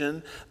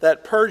invasion,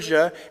 that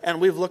Persia, and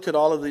we've looked at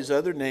all of these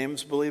other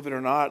names, believe it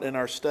or not, in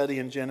our study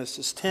in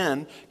Genesis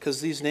 10,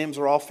 because these names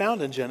are all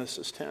found in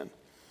Genesis 10.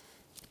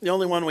 The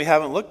only one we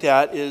haven't looked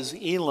at is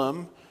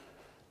Elam,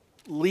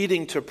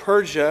 leading to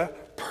Persia.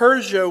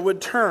 Persia would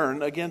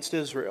turn against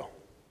Israel.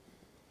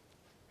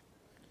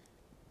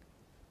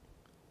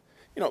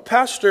 You know,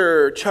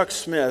 Pastor Chuck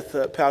Smith,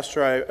 a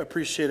pastor I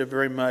appreciated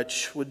very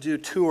much, would do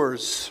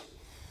tours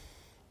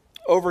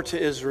over to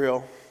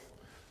Israel.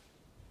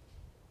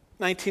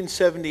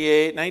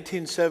 1978,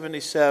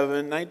 1977,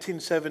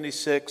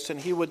 1976, and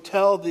he would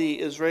tell the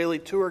Israeli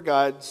tour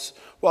guides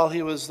while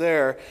he was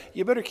there,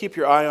 you better keep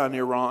your eye on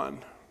Iran,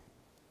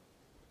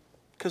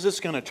 because it's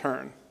going to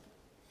turn.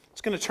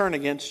 It's going to turn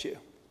against you.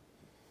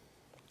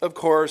 Of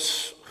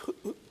course,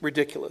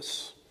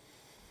 ridiculous.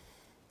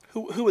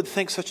 Who would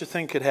think such a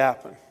thing could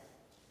happen?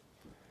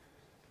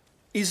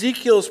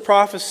 Ezekiel's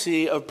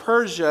prophecy of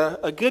Persia,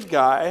 a good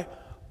guy,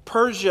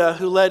 Persia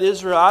who led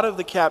Israel out of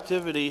the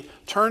captivity,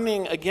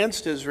 turning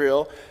against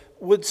Israel,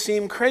 would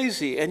seem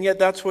crazy, and yet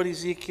that's what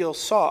Ezekiel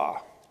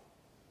saw.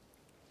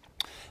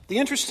 The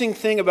interesting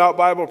thing about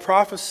Bible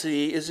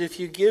prophecy is if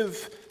you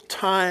give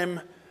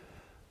time,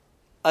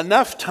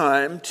 enough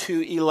time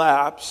to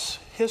elapse,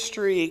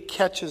 history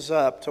catches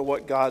up to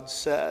what God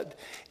said.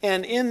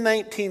 And in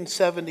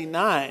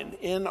 1979,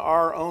 in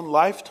our own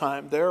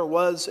lifetime, there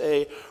was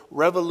a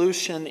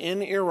revolution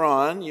in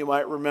Iran. You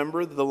might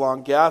remember the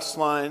long gas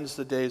lines,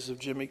 the days of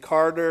Jimmy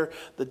Carter,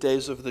 the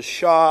days of the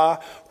Shah,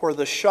 where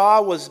the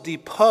Shah was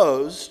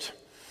deposed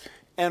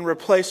and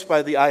replaced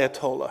by the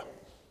Ayatollah.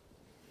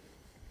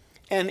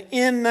 And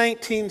in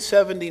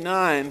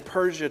 1979,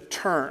 Persia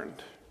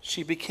turned.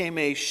 She became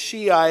a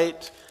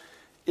Shiite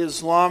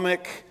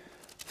Islamic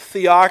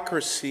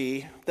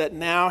theocracy that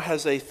now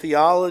has a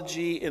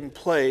theology in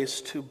place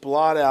to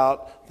blot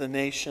out the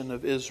nation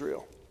of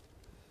Israel.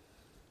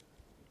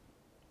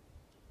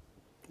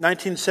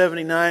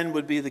 1979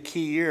 would be the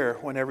key year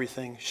when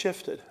everything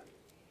shifted.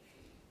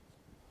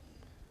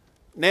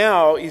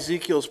 Now,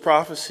 Ezekiel's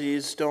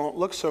prophecies don't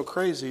look so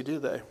crazy, do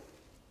they?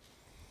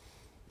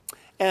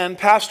 And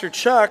Pastor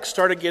Chuck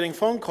started getting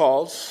phone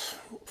calls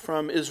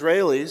from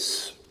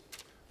Israelis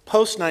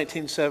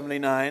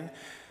post-1979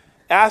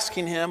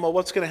 asking him, well,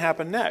 what's going to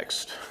happen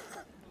next?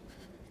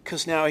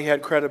 Because now he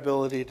had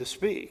credibility to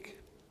speak.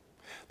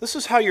 This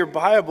is how your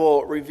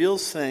Bible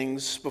reveals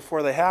things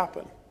before they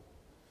happen.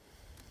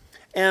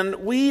 And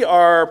we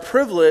are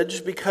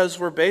privileged because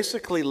we're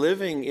basically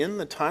living in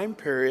the time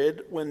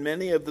period when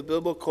many of the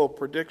biblical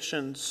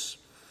predictions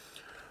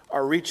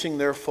are reaching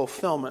their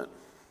fulfillment.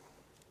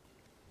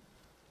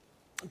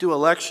 Do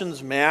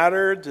elections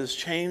matter? Does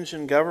change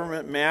in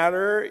government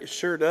matter? It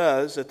sure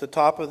does. At the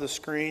top of the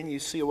screen, you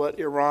see what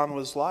Iran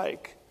was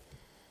like.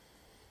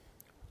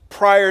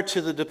 Prior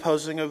to the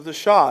deposing of the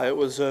Shah, it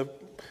was a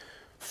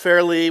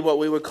fairly, what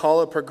we would call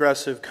a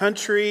progressive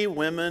country.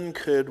 Women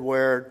could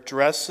wear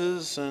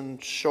dresses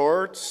and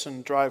shorts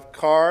and drive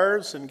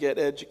cars and get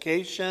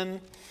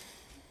education.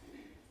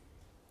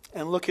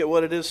 And look at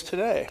what it is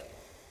today.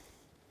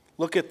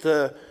 Look at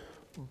the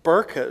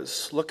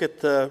burqas, look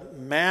at the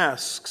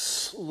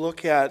masks,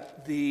 look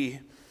at the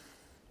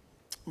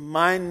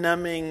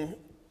mind-numbing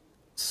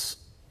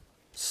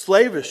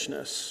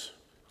slavishness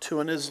to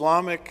an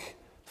Islamic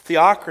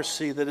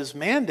theocracy that is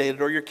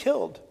mandated or you're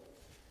killed.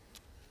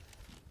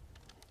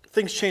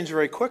 Things change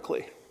very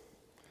quickly.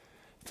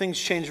 Things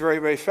change very,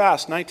 very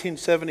fast.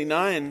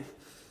 1979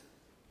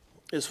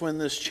 is when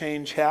this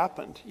change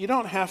happened. You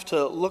don't have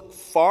to look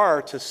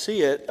far to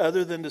see it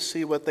other than to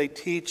see what they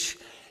teach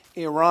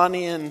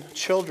Iranian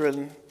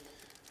children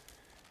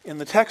in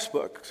the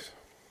textbooks.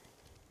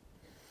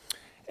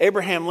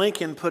 Abraham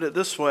Lincoln put it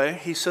this way.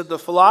 He said, the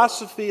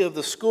philosophy of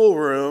the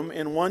schoolroom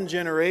in one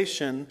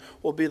generation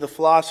will be the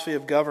philosophy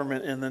of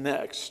government in the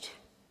next.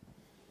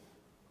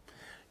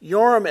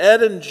 Yoram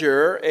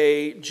Ettinger,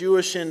 a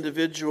Jewish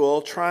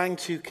individual trying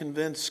to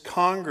convince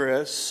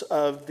Congress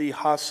of the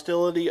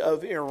hostility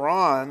of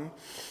Iran,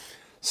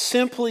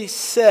 simply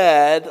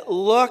said,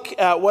 look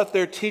at what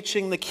they're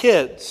teaching the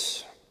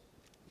kids.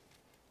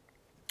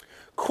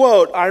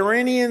 Quote,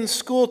 Iranian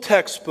school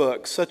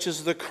textbooks such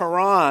as the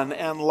Quran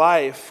and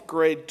Life,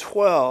 grade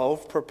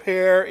 12,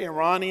 prepare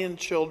Iranian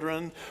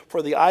children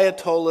for the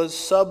Ayatollah's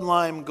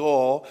sublime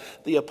goal,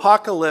 the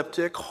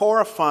apocalyptic,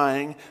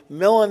 horrifying,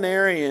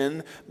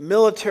 millenarian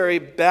military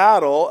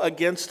battle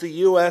against the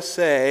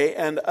USA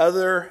and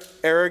other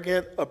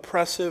arrogant,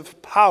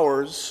 oppressive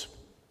powers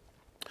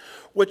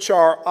which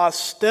are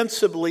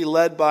ostensibly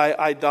led by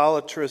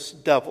idolatrous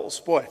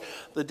devils. Boy,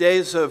 the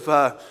days of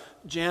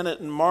Janet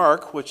and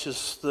Mark, which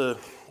is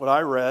what I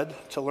read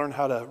to learn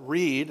how to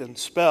read and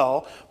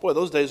spell, boy,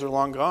 those days are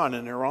long gone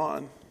in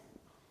Iran.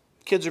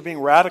 Kids are being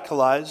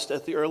radicalized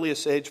at the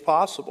earliest age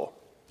possible.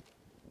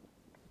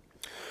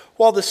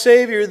 While the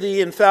Savior,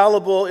 the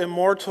infallible,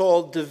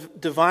 immortal,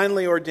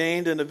 divinely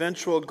ordained, and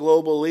eventual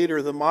global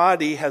leader, the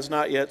Mahdi, has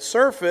not yet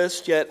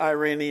surfaced, yet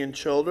Iranian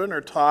children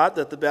are taught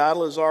that the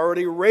battle is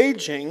already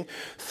raging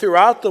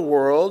throughout the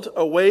world,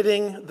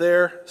 awaiting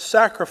their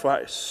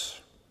sacrifice.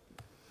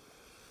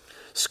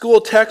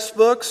 School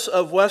textbooks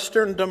of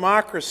Western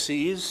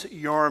democracies,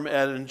 Yoram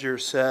Ettinger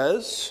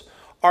says,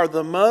 are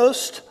the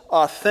most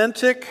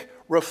authentic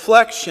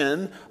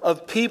reflection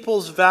of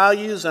people's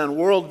values and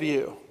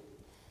worldview.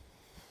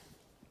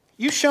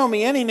 You show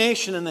me any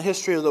nation in the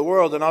history of the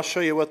world and I'll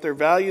show you what their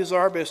values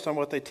are based on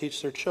what they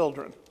teach their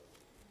children.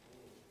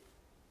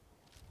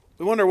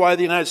 We wonder why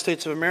the United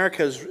States of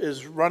America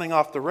is running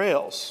off the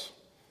rails.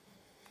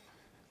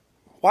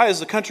 Why is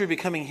the country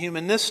becoming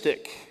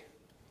humanistic?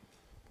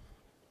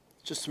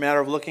 It's just a matter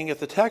of looking at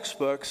the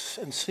textbooks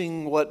and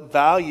seeing what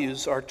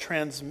values are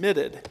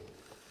transmitted.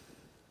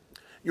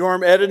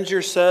 Yoram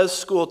Ettinger says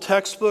school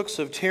textbooks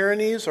of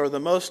tyrannies are the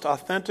most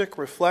authentic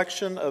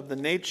reflection of the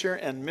nature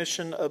and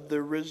mission of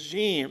the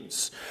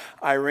regimes.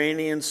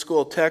 Iranian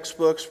school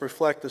textbooks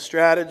reflect the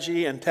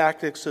strategy and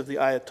tactics of the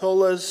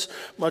Ayatollahs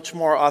much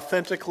more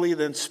authentically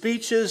than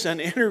speeches and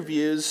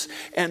interviews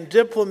and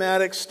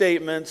diplomatic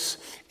statements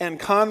and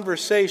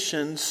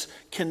conversations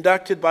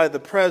conducted by the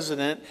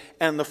president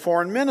and the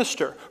foreign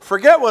minister.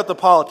 Forget what the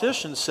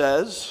politicians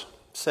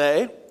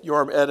say,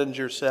 Yoram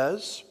Ettinger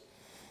says.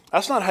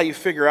 That's not how you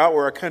figure out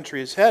where a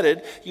country is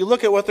headed. You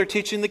look at what they're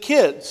teaching the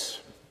kids.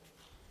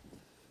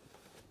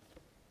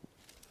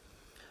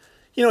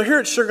 You know, here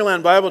at Sugar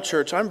Land Bible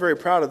Church, I'm very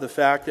proud of the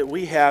fact that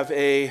we have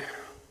a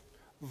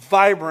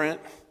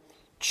vibrant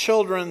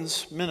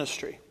children's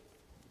ministry.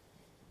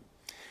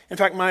 In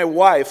fact, my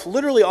wife,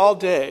 literally all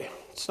day,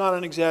 it's not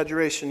an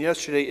exaggeration,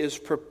 yesterday, is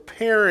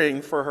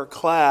preparing for her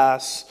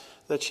class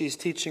that she's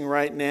teaching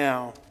right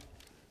now,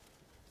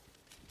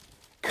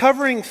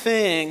 covering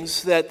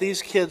things that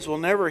these kids will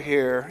never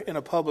hear in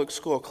a public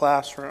school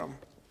classroom.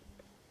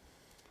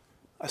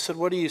 I said,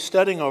 what are you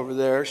studying over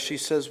there? She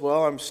says,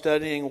 well, I'm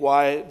studying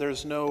why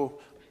there's the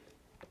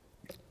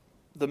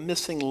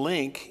missing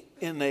link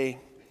in the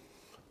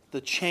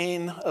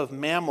chain of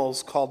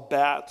mammals called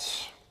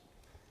bats.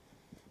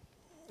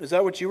 Is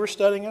that what you were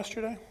studying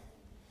yesterday?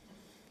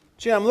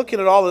 Gee, I'm looking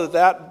at all of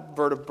that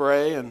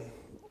vertebrae, and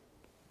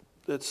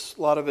a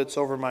lot of it's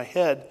over my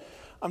head.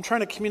 I'm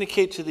trying to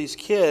communicate to these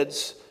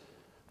kids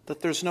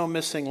that there's no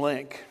missing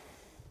link.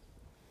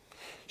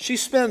 She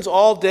spends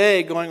all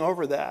day going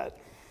over that,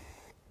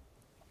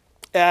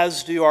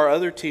 as do our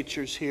other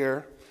teachers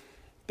here,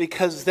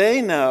 because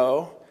they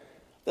know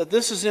that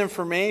this is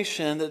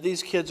information that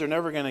these kids are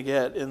never going to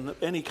get in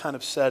any kind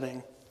of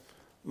setting,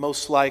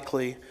 most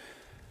likely,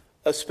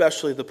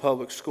 especially the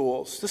public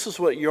schools. This is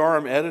what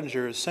Yoram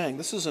Edinger is saying.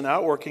 This is an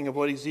outworking of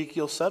what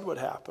Ezekiel said would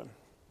happen.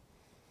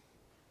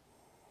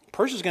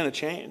 Persia's going to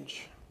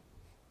change.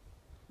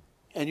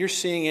 And you're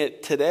seeing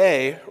it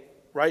today,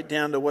 right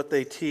down to what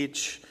they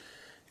teach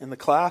in the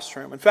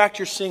classroom. In fact,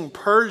 you're seeing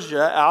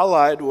Persia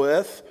allied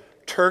with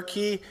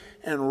Turkey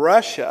and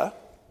Russia,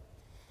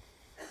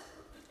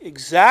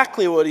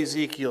 exactly what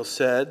Ezekiel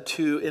said,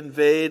 to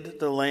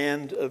invade the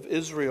land of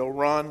Israel.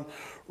 Ron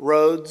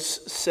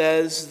Rhodes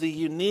says the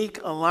unique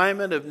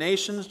alignment of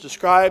nations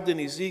described in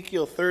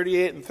Ezekiel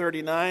 38 and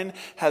 39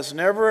 has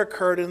never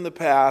occurred in the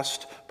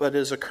past, but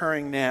is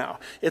occurring now.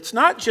 It's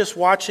not just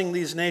watching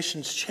these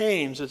nations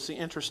change that's the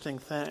interesting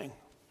thing.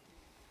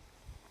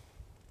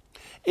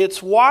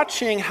 It's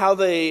watching how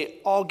they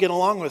all get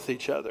along with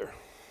each other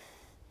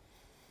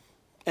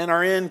and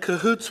are in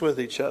cahoots with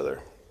each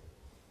other.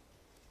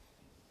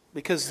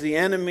 Because the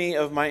enemy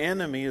of my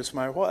enemy is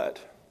my what?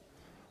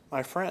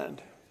 My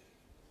friend.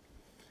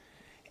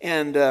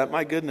 And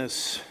my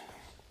goodness,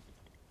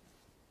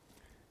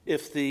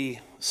 if the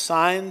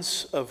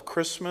signs of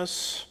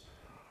Christmas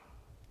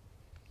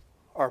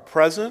are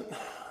present,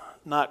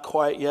 not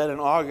quite yet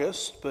in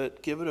August,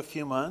 but give it a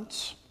few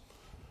months,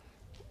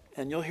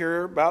 and you'll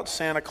hear about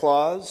Santa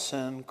Claus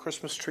and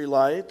Christmas tree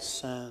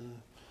lights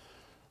and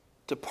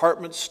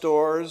department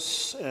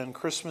stores and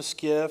Christmas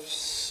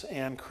gifts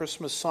and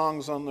Christmas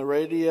songs on the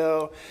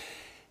radio,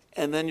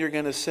 and then you're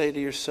going to say to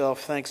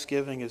yourself,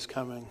 Thanksgiving is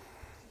coming.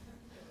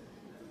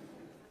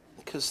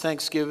 Because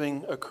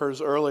Thanksgiving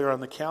occurs earlier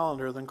on the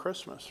calendar than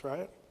Christmas,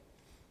 right?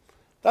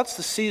 That's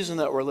the season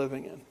that we're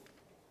living in.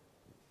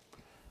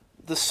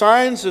 The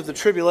signs of the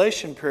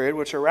tribulation period,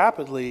 which are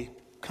rapidly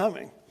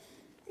coming,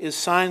 is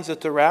signs that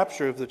the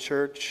rapture of the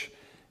church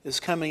is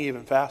coming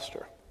even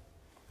faster.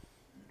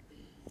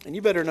 And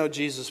you better know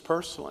Jesus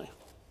personally,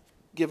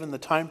 given the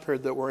time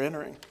period that we're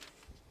entering.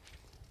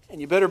 And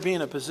you better be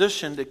in a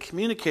position to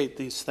communicate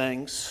these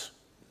things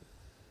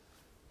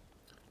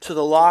to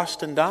the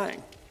lost and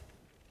dying.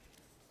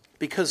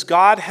 Because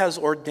God has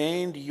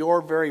ordained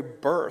your very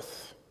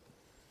birth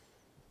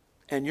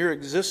and your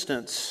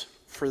existence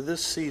for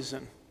this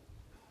season.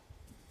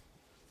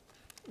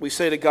 We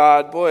say to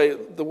God, boy,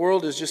 the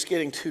world is just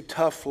getting too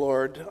tough,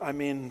 Lord. I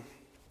mean,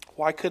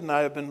 why couldn't I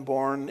have been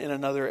born in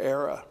another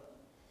era?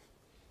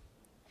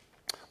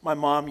 My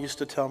mom used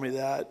to tell me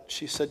that.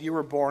 She said, you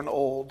were born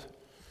old.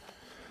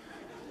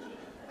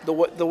 The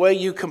way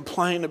you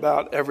complain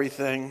about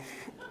everything,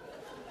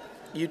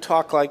 you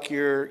talk like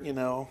you're,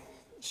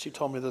 she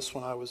told me this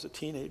when I was a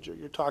teenager.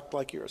 You talk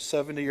like you're a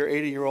 70 or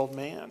 80-year-old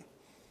man.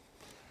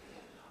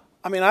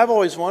 I mean, I've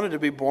always wanted to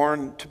be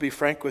born, to be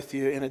frank with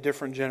you, in a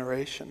different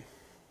generation.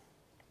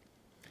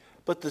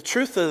 But the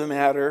truth of the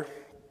matter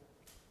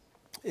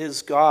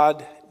is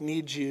God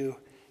needs you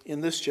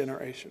in this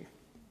generation.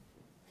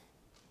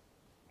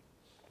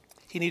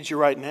 He needs you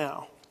right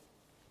now.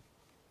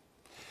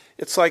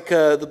 It's like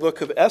the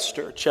book of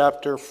Esther,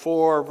 chapter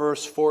 4,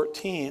 verse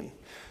 14.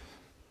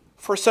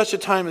 For such a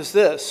time as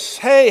this,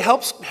 hey,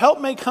 help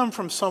may come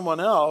from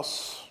someone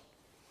else,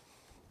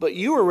 but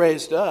you were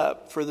raised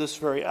up for this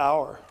very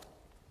hour.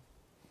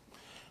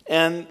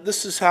 And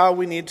this is how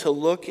we need to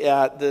look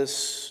at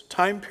this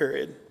time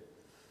period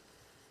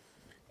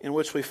in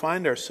which we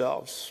find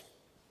ourselves.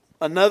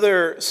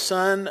 Another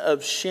son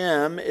of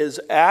Shem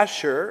is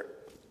Asher.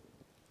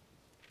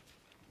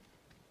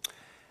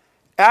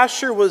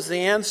 Asher was the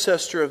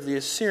ancestor of the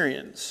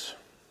Assyrians.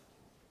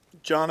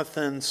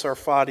 Jonathan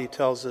Sarfati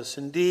tells us,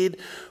 indeed,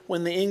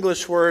 when the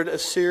English word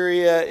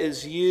Assyria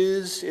is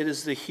used, it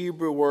is the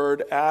Hebrew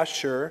word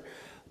Asher.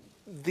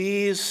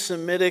 These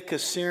Semitic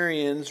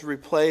Assyrians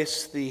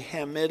replace the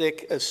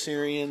Hamitic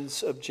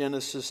Assyrians of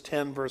Genesis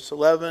 10, verse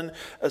 11.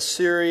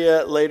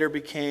 Assyria later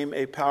became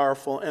a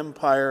powerful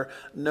empire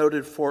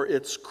noted for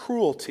its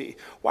cruelty.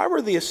 Why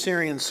were the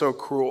Assyrians so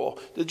cruel?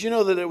 Did you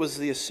know that it was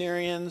the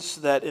Assyrians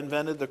that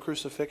invented the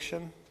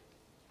crucifixion?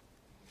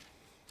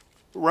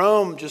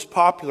 Rome just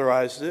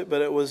popularized it,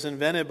 but it was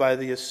invented by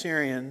the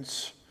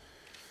Assyrians.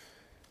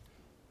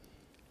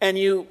 And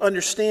you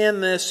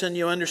understand this, and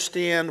you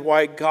understand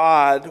why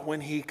God,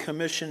 when he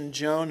commissioned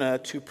Jonah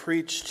to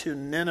preach to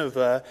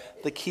Nineveh,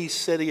 the key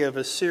city of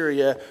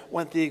Assyria,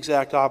 went the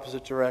exact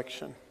opposite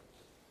direction.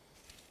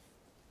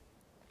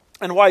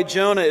 And why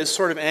Jonah is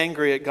sort of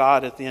angry at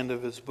God at the end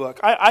of his book.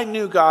 I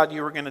knew, God,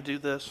 you were going to do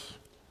this.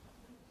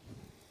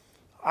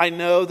 I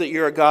know that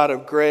you're a God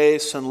of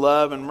grace and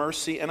love and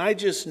mercy, and I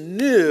just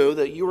knew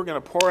that you were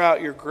going to pour out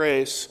your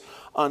grace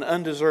on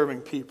undeserving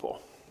people.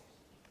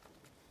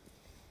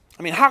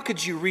 I mean, how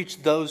could you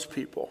reach those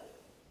people?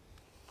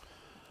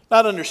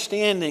 Not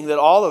understanding that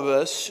all of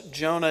us,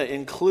 Jonah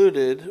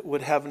included,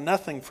 would have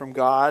nothing from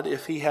God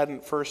if he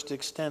hadn't first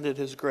extended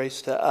his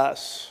grace to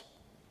us.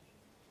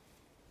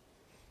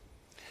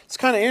 It's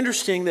kind of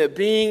interesting that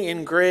being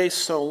in grace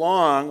so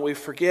long, we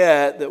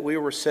forget that we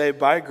were saved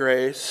by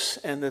grace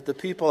and that the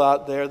people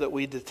out there that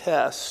we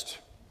detest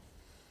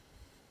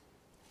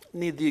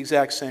need the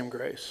exact same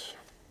grace.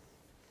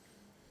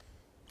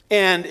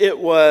 And it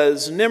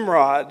was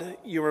Nimrod,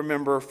 you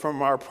remember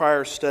from our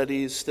prior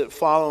studies, that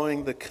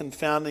following the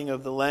confounding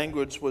of the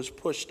language was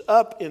pushed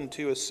up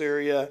into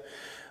Assyria,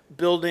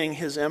 building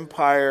his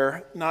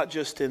empire not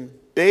just in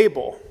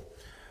Babel,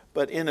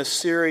 but in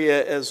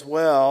Assyria as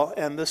well.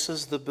 And this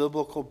is the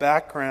biblical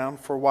background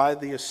for why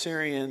the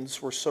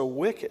Assyrians were so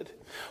wicked.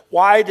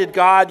 Why did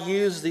God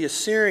use the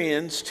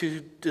Assyrians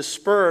to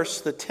disperse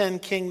the 10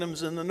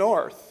 kingdoms in the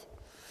north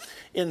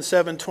in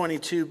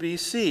 722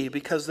 BC?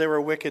 Because they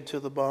were wicked to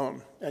the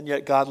bone, and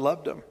yet God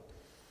loved them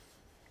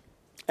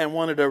and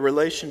wanted a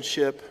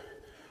relationship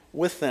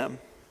with them.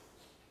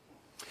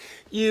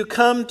 You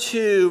come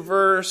to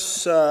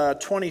verse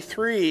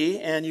 23,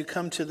 and you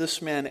come to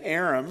this man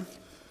Aram.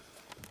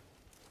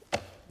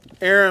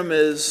 Aram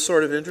is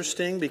sort of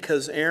interesting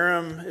because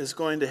Aram is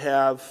going to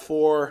have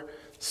 4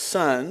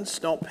 sons.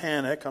 Don't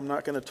panic, I'm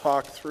not going to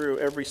talk through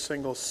every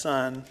single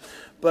son.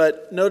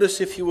 But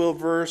notice, if you will,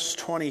 verse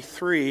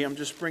 23. I'm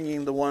just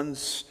bringing the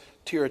ones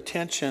to your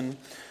attention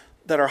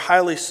that are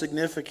highly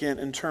significant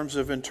in terms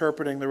of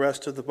interpreting the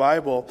rest of the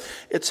Bible.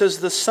 It says,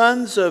 the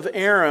sons of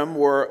Aram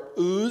were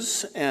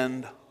Uz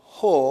and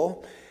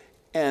Hul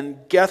and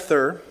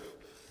Gether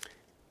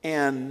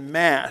and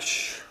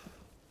Mash.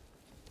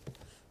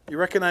 You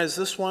recognize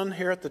this one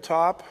here at the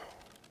top?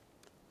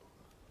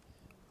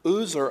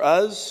 Uz or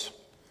Uz?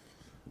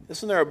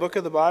 Isn't there a book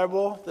of the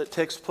Bible that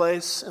takes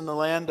place in the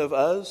land of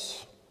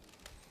Uz?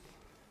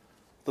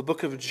 The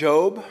book of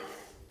Job.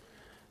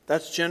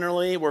 That's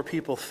generally where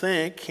people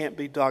think, can't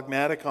be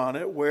dogmatic on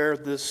it, where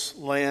this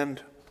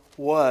land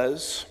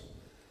was.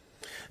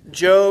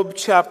 Job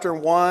chapter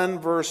 1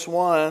 verse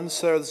 1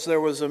 says,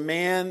 there was a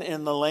man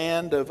in the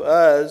land of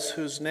Uz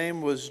whose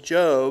name was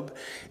Job,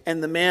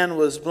 and the man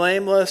was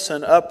blameless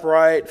and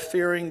upright,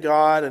 fearing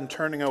God and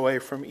turning away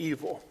from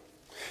evil.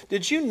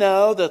 Did you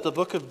know that the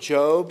book of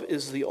Job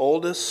is the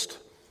oldest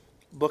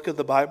book of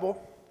the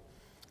Bible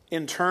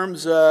in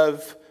terms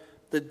of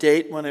the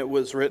date when it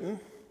was written?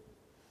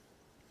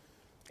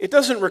 It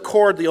doesn't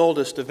record the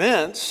oldest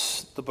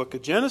events. The book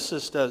of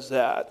Genesis does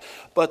that.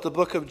 But the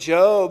book of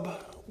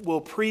Job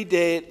will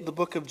predate the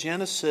book of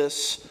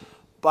Genesis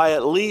by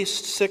at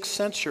least 6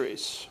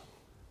 centuries.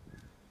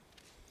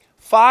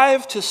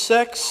 5 to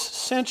 6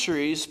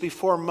 centuries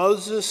before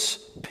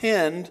Moses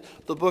penned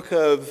the book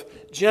of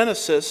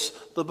Genesis,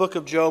 the book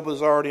of Job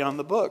was already on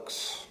the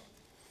books.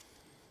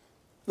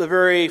 The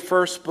very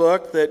first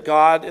book that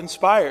God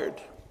inspired.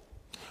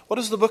 What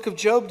does the book of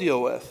Job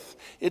deal with?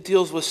 It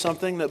deals with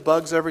something that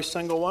bugs every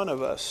single one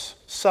of us: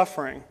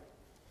 suffering.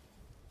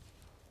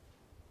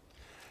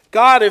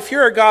 God, if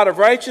you're a God of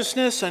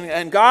righteousness,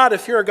 and God,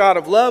 if you're a God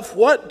of love,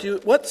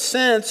 what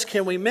sense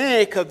can we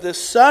make of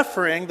this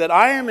suffering that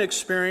I am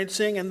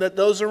experiencing and that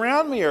those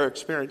around me are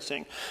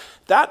experiencing?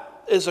 That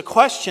is a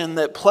question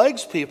that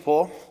plagues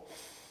people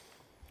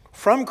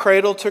from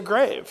cradle to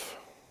grave.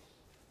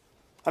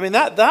 I mean,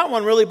 that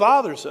one really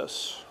bothers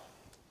us.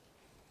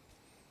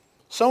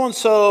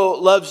 So-and-so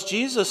loves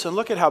Jesus, and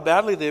look at how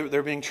badly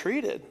they're being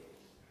treated.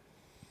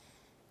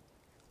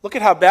 Look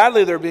at how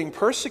badly they're being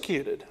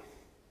persecuted.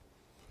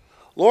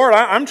 Lord,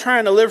 I'm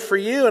trying to live for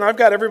you, and I've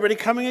got everybody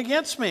coming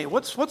against me.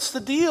 What's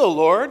the deal,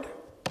 Lord?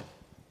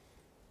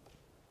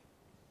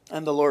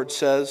 And the Lord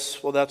says,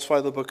 well, that's why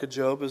the book of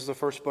Job is the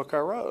first book I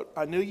wrote.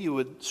 I knew you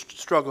would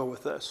struggle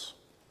with this.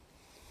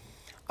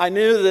 I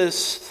knew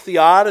this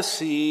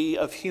theodicy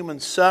of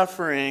human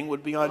suffering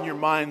would be on your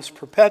minds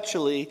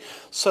perpetually.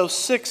 So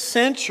 6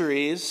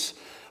 centuries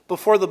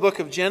before the book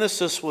of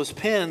Genesis was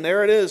penned,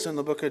 there it is in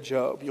the book of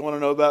Job. You want to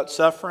know about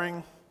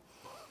suffering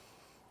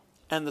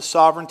and the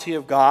sovereignty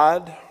of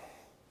God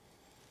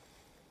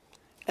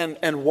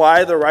and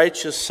why the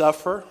righteous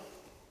suffer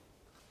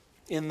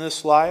in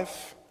this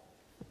life?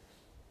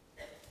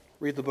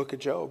 Read the book of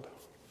Job.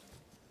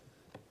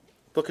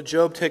 The book of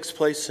Job takes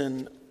place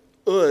in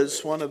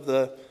Uz, one of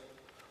the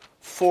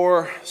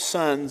 4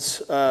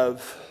 sons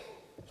of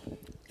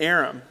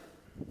Aram.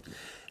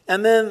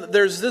 And then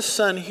there's this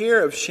son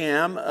here of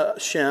Shem,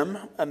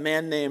 a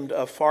man named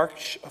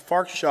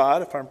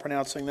Arphaxad, if I'm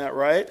pronouncing that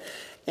right.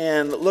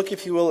 And look,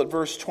 if you will, at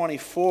verse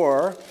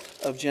 24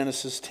 of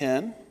Genesis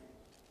 10.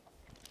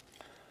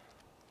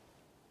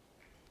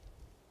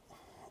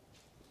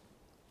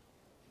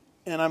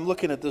 And I'm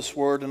looking at this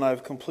word and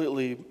I've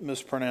completely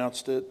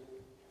mispronounced it.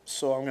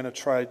 So I'm going to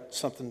try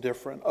something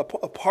different.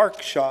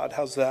 Arphaxad,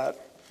 how's that?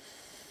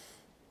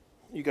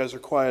 You guys are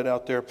quiet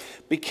out there.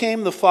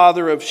 Became the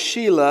father of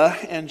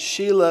Shelah, and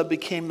Shelah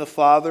became the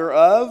father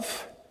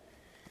of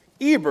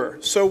Eber.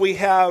 So we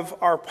have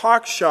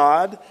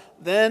Arphaxad,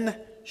 then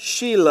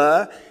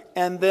Shelah,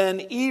 and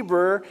then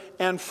Eber.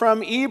 And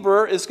from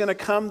Eber is going to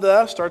come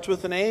starts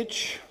with an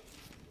H,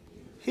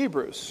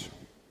 Hebrews.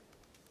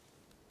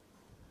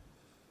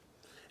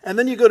 And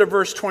then you go to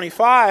verse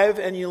 25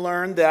 and you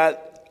learn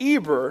that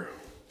Eber,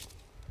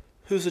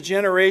 who's a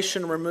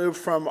generation removed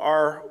from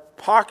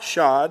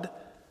Arpachshad,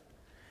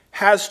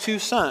 has two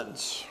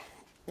sons.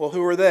 Well,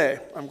 who are they?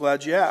 I'm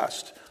glad you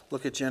asked.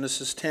 Look at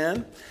Genesis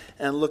 10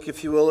 and look,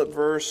 if you will, at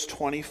verse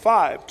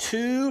 25.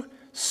 Two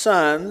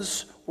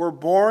sons were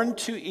born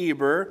to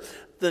Eber.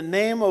 The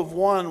name of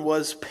one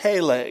was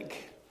Peleg.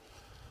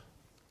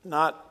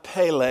 Not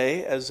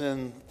Pele, as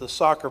in the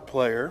soccer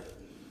player,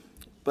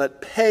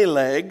 but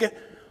Peleg.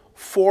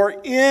 For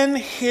in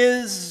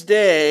his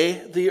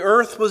day the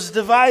earth was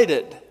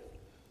divided,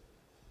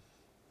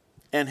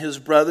 and his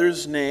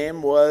brother's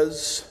name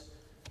was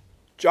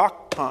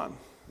Joktan.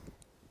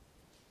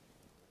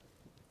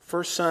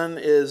 First son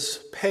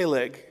is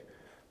Peleg.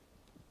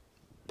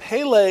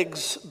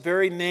 Peleg's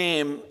very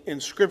name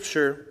in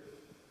Scripture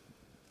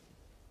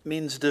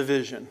means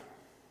division.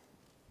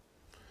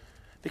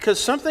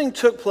 Because something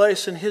took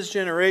place in his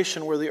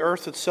generation where the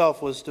earth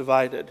itself was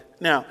divided.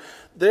 Now,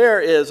 there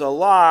is a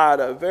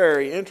lot of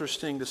very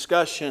interesting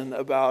discussion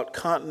about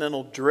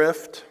continental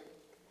drift.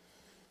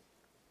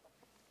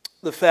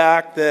 The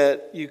fact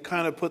that you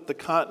kind of put the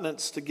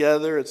continents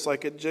together, it's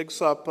like a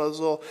jigsaw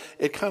puzzle.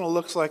 It kind of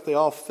looks like they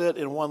all fit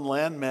in one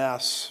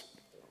landmass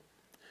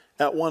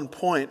at one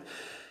point.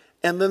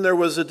 And then there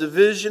was a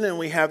division, and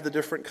we have the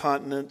different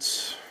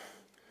continents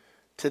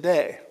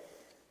today.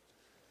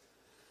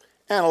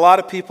 And a lot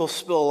of people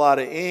spill a lot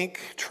of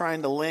ink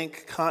trying to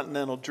link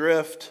continental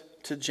drift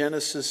to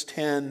Genesis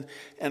 10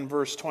 and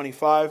verse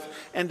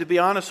 25. And to be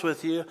honest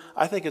with you,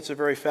 I think it's a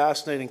very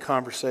fascinating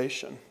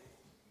conversation.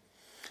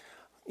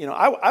 You know,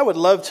 I would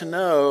love to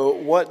know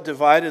what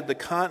divided the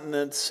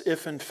continents,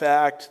 if in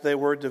fact they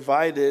were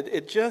divided.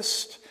 It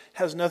just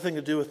has nothing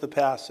to do with the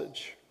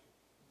passage.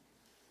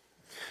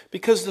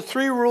 Because the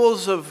three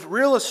rules of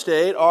real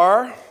estate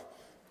are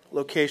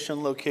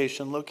location,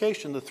 location,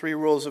 location. The three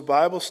rules of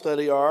Bible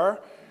study are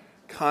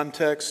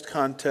context,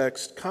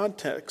 context,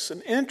 context.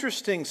 An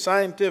interesting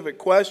scientific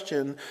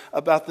question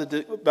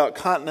about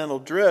continental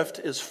drift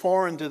is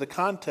foreign to the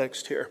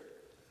context here.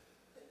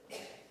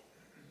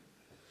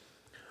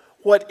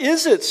 What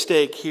is at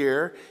stake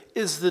here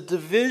is the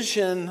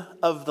division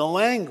of the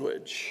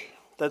language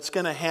that's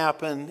going to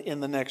happen in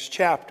the next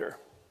chapter.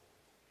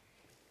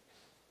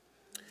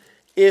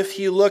 If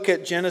you look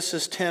at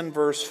Genesis 10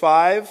 verse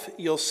 5,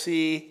 you'll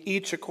see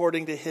each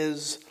according to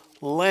his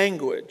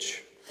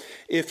language.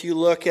 If you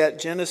look at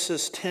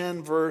Genesis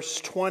 10 verse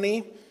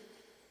 20,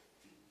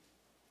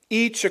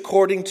 each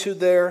according to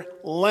their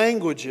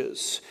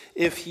languages.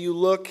 If you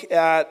look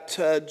at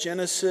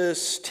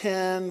Genesis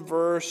 10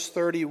 verse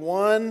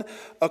 31,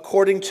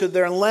 according to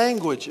their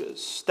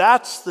languages.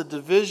 That's the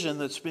division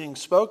that's being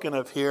spoken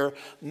of here,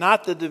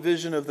 not the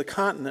division of the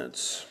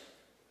continents.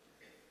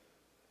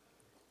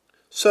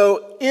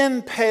 So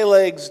in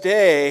Peleg's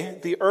day,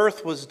 the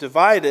earth was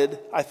divided.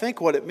 I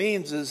think what it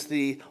means is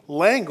the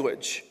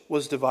language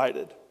was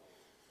divided.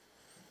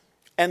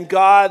 And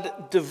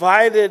God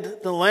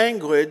divided the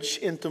language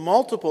into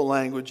multiple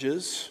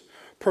languages,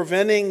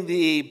 preventing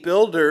the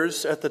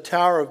builders at the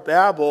Tower of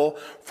Babel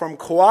from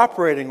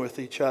cooperating with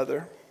each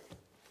other,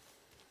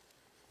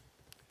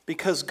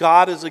 because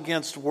God is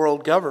against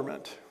world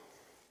government.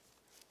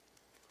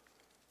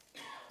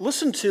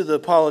 Listen to the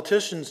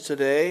politicians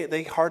today.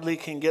 They hardly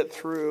can get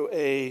through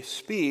a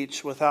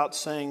speech without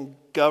saying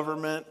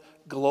government,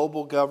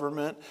 global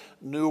government,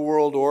 new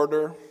world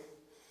order.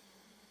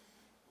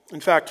 In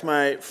fact,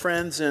 my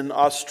friends in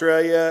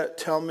Australia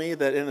tell me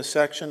that in a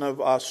section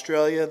of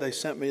Australia, they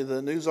sent me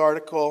the news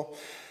article,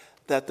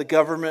 that the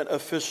government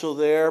official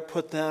there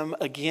put them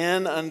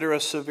again under a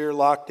severe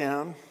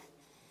lockdown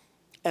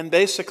and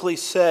basically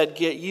said,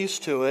 get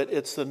used to it,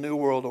 it's the new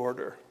world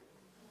order.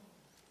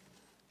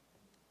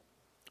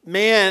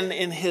 Man,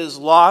 in his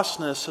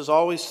lostness, has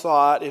always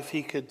thought if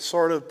he could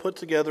sort of put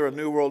together a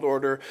new world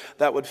order,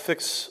 that would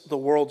fix the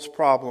world's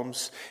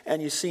problems. And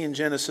you see in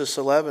Genesis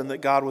 11 that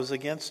God was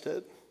against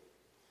it.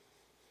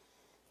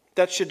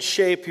 That should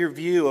shape your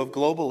view of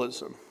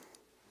globalism.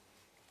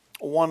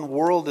 One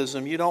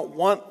worldism. You don't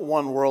want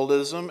one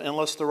worldism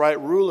unless the right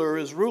ruler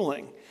is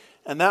ruling.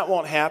 And that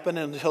won't happen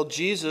until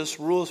Jesus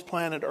rules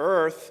planet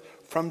Earth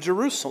from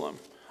Jerusalem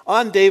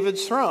on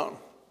David's throne.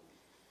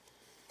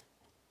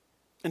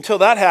 Until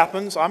that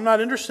happens, I'm not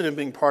interested in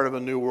being part of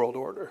a new world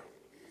order.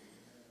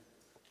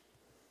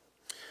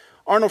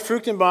 Arnold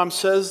Fruchtenbaum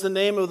says the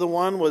name of the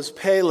one was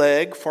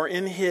Peleg, for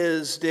in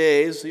his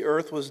days the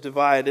earth was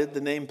divided.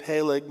 The name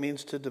Peleg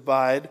means to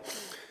divide.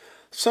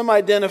 Some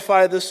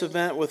identify this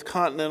event with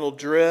continental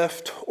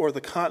drift or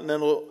the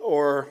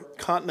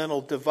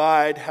continental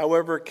divide.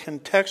 However,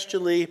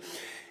 contextually,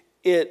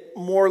 it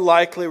more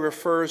likely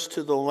refers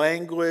to the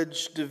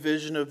language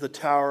division of the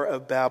Tower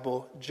of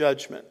Babel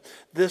judgment.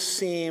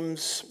 This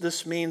means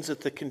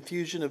that the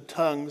confusion of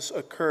tongues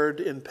occurred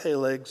in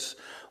Peleg's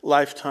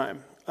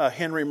lifetime.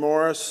 Henry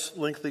Morris,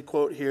 lengthy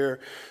quote here,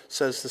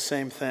 says the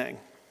same thing.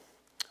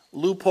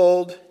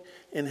 Leupold,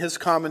 in his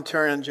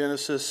commentary on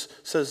Genesis,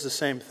 says the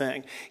same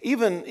thing.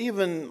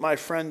 Even my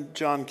friend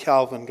John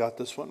Calvin got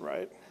this one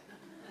right.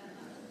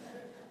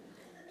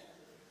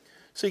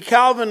 See,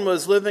 Calvin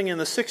was living in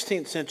the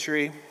 16th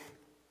century,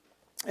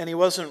 and he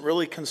wasn't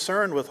really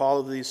concerned with all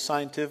of these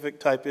scientific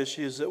type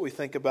issues that we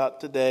think about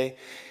today.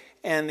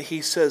 And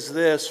he says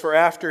this, "For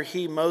after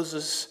he,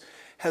 Moses,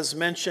 has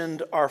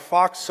mentioned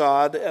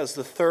Arphaxad as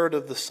the third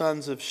of the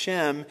sons of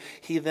Shem,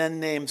 he then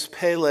names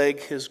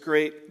Peleg, his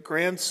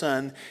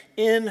great-grandson,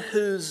 in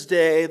whose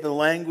day the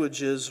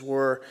languages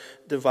were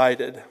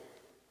divided.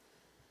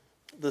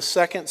 The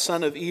second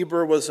son of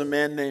Eber was a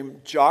man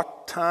named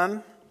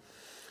Joktan,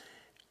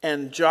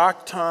 and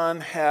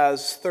Joktan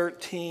has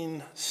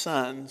 13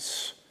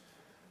 sons."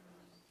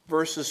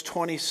 Verses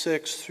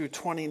 26 through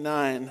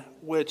 29,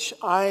 which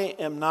I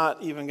am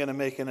not even going to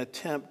make an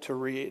attempt to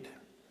read.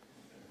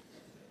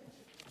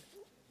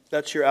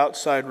 That's your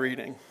outside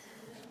reading.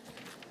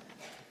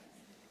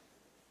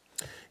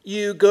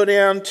 You go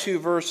down to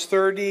verse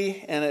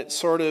 30, and it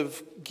sort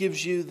of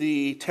gives you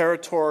the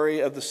territory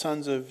of the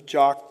sons of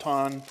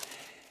Joktan.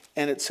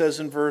 And it says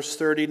in verse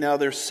 30, "Now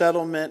their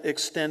settlement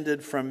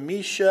extended from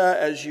Mesha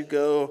as you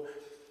go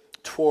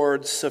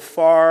towards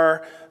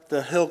Sephar,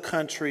 the hill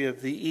country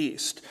of the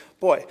east."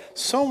 Boy,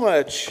 so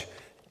much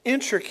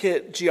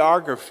intricate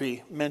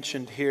geography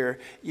mentioned here.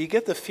 You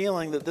get the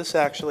feeling that this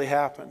actually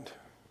happened.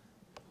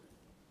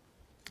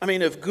 I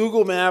mean, if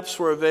Google Maps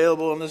were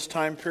available in this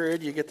time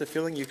period, you get the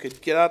feeling you could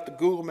get out the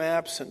Google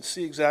Maps and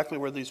see exactly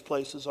where these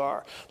places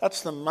are.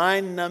 That's the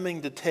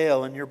mind-numbing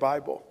detail in your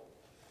Bible.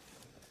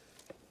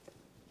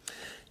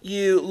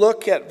 You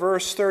look at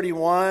verse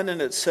 31,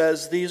 and it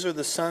says, "These are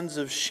the sons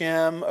of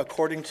Shem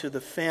according to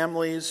the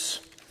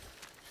families,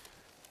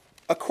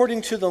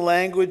 according to the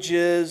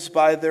languages,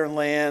 by their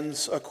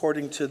lands,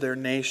 according to their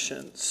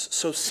nations."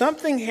 So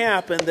something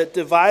happened that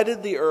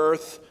divided the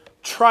earth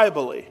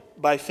tribally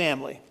by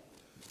family.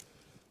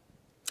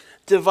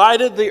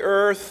 Divided the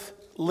earth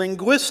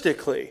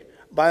linguistically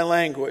by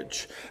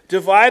language.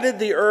 Divided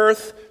the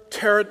earth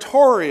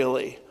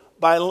territorially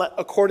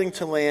according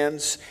to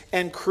lands,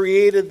 and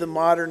created the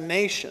modern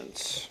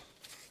nations.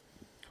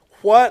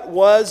 What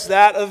was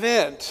that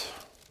event?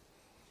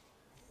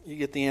 You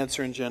get the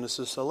answer in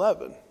Genesis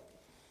 11.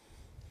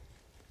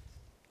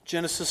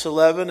 Genesis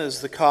 11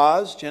 is the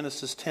cause.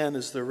 Genesis 10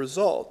 is the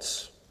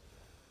results.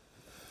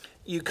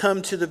 You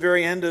come to the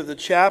very end of the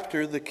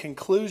chapter, the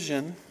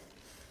conclusion,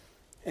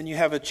 and you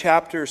have a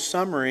chapter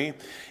summary.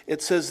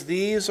 It says,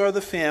 "These are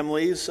the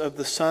families of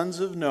the sons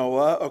of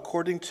Noah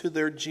according to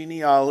their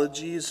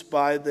genealogies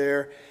by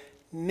their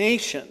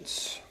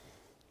nations.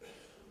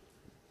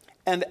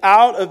 And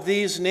out of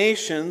these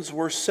nations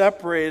were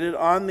separated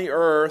on the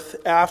earth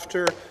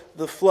after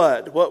the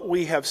flood." What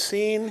we have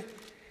seen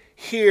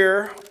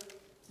here,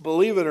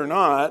 believe it or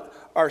not,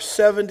 are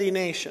 70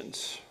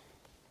 nations.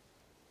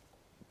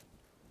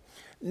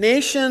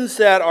 Nations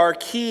that are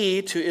key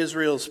to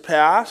Israel's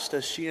past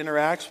as she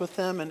interacts with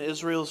them, and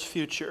Israel's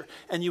future.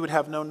 And you would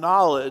have no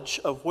knowledge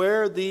of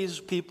where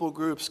these people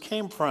groups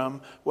came from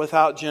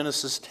without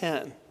Genesis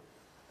 10.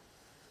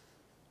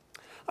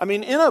 I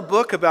mean, in a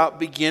book about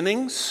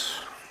beginnings,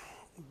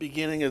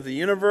 beginning of the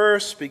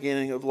universe,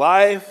 beginning of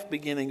life,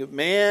 beginning of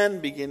man,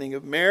 beginning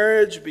of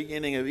marriage,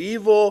 beginning of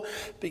evil,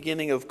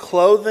 beginning of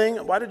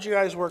clothing. Why did you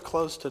guys wear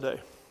clothes today?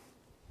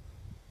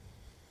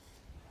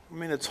 I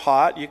mean, it's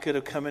hot. You could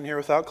have come in here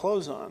without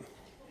clothes on.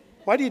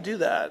 Why do you do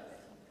that?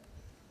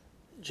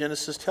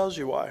 Genesis tells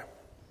you why.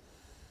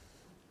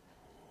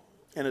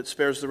 And it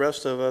spares the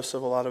rest of us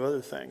of a lot of other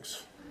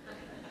things.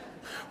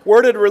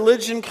 Where did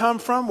religion come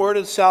from? Where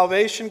did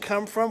salvation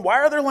come from? Why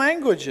are there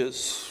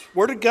languages?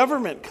 Where did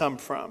government come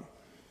from?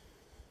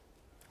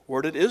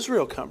 Where did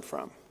Israel come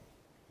from?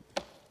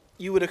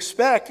 You would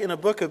expect in a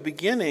book of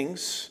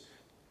beginnings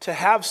to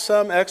have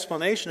some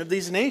explanation of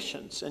these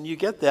nations. And you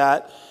get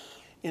that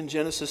in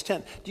Genesis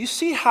 10. Do you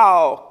see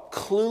how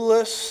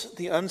clueless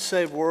the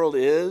unsaved world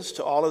is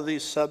to all of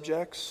these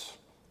subjects?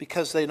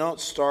 Because they don't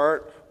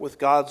start with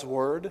God's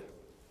Word.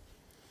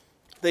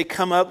 They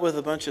come up with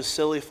a bunch of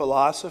silly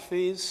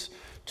philosophies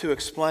to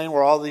explain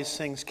where all these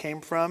things came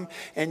from.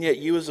 And yet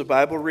you as a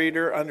Bible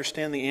reader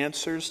understand the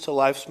answers to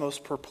life's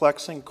most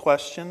perplexing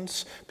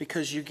questions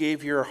because you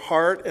gave your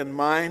heart and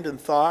mind and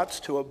thoughts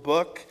to a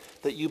book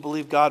that you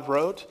believe God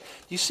wrote.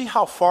 You see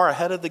how far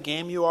ahead of the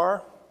game you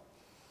are?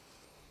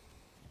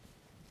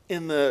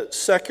 In the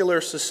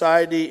secular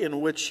society in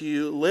which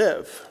you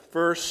live.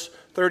 Verse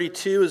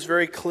 32 is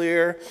very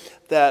clear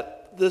that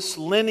this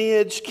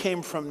lineage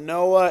came from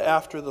Noah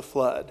after the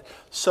flood.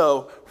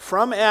 So,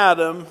 from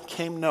Adam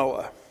came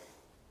Noah.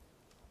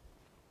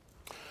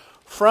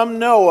 From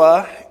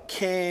Noah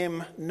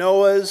came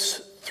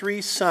Noah's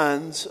 3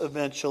 sons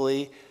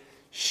eventually,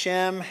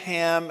 Shem,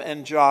 Ham,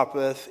 and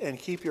Japheth, and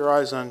keep your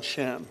eyes on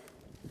Shem.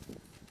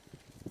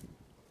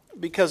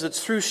 Because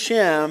it's through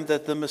Shem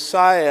that the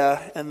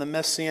Messiah and the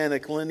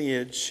Messianic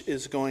lineage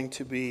is going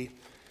to be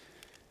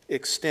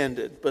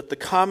extended. But the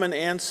common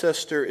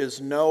ancestor is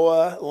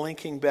Noah,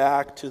 linking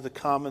back to the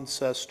common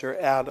ancestor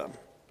Adam.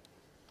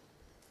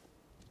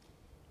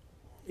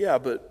 Yeah,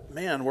 but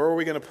man, where are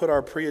we going to put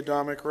our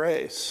pre-Adamic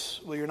race?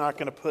 Well, you're not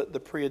going to put the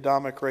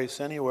pre-Adamic race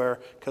anywhere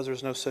because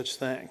there's no such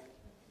thing.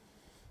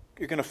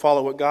 You're going to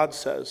follow what God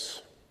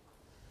says.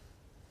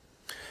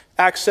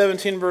 Acts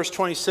 17 verse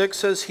 26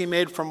 says, He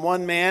made from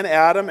one man,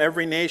 Adam,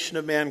 every nation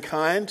of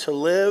mankind to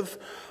live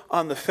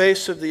on the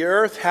face of the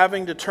earth,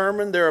 having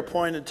determined their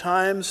appointed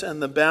times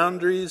and the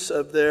boundaries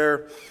of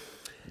their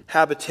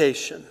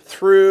habitation.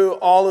 Through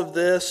all of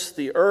this,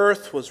 the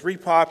earth was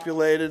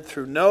repopulated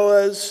through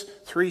Noah's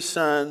 3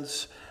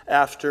 sons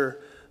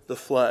after the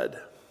flood.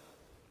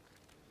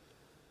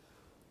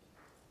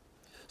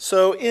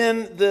 So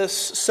in this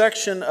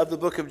section of the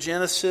book of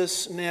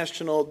Genesis,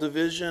 National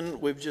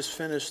Division, we've just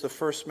finished the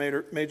first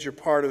major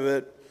part of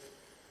it,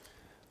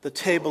 the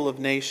Table of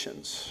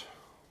Nations.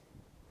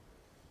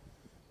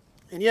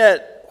 And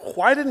yet,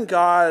 why didn't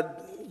God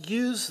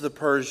use the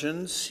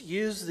Persians,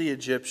 use the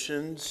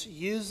Egyptians,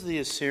 use the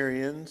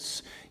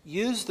Assyrians,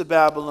 use the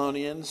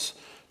Babylonians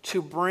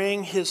to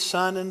bring his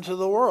son into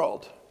the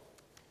world?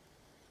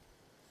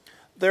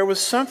 There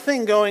was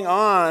something going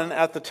on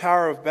at the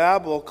Tower of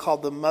Babel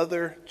called the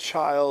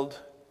mother-child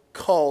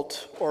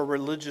cult or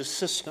religious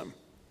system.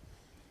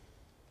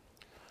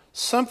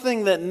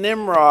 Something that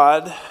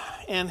Nimrod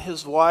and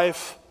his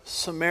wife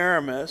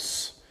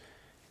Semiramis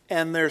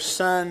and their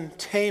son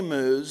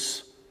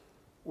Tammuz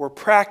were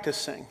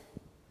practicing.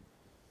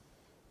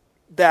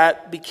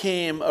 That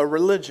became a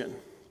religion.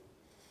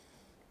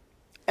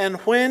 And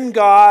when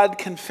God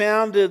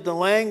confounded the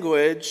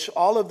language,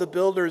 all of the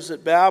builders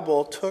at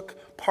Babel took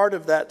part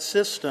of that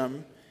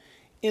system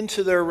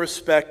into their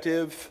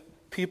respective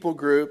people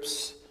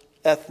groups,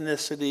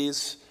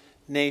 ethnicities,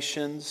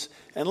 nations,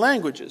 and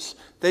languages.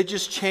 They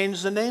just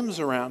changed the names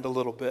around a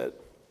little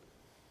bit.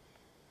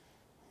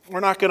 We're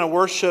not going to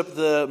worship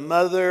the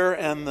mother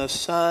and the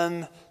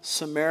son,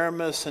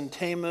 Semiramis and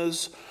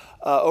Tammuz.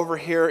 Over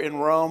here in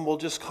Rome, we'll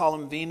just call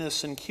them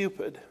Venus and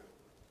Cupid.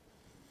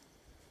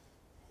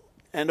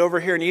 And over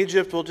here in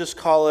Egypt, we'll just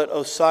call it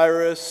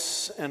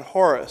Osiris and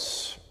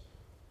Horus.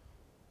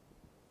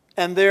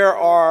 And there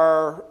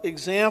are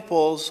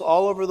examples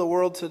all over the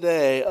world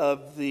today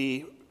of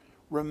the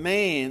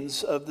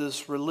remains of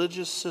this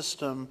religious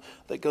system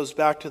that goes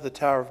back to the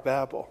Tower of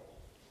Babel.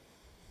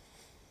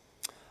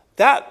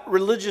 That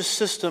religious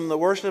system, the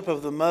worship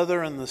of the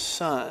mother and the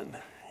son,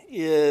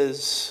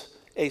 is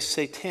a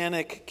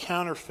satanic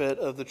counterfeit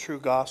of the true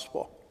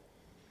gospel.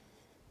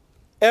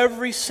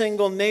 Every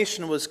single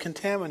nation was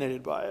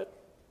contaminated by it.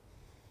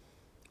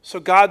 So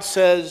God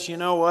says, you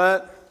know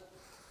what?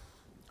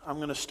 I'm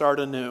going to start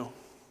anew.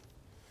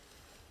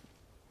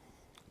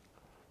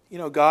 You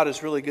know, God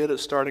is really good at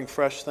starting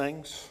fresh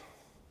things.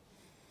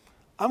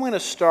 I'm going to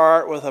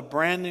start with a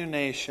brand new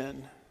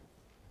nation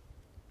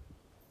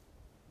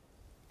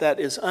that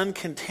is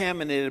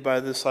uncontaminated by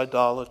this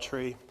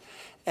idolatry.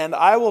 And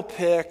I will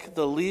pick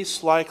the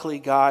least likely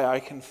guy I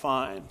can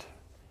find,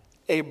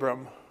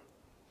 Abram.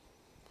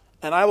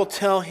 And I will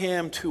tell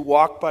him to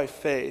walk by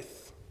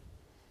faith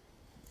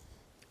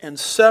and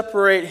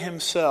separate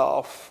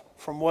himself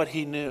from what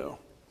he knew.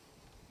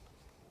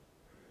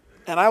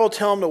 And I will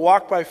tell him to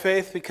walk by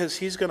faith because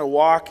he's going to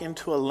walk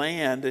into a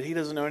land that he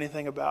doesn't know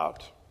anything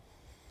about.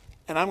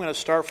 And I'm going to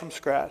start from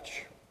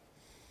scratch.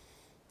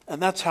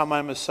 And that's how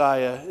my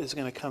Messiah is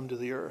going to come to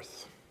the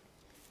earth.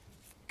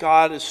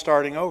 God is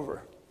starting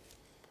over.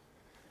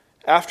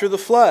 After the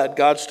flood,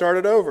 God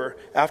started over.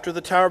 After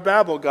the Tower of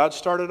Babel, God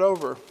started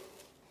over.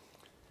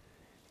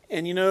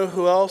 And you know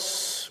who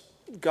else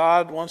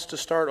God wants to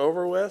start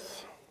over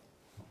with?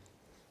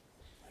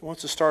 He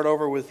wants to start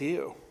over with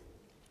you.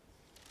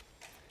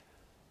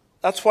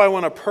 That's why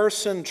when a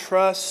person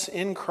trusts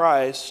in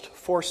Christ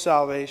for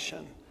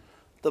salvation,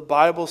 the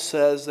Bible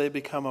says they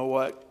become a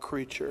what?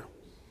 Creature,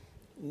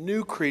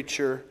 new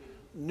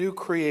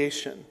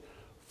creation.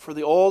 For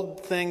the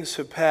old things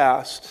have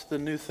passed, the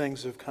new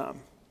things have come.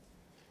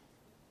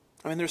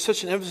 I mean, there's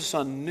such an emphasis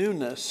on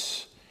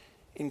newness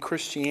in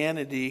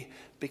Christianity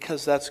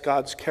because that's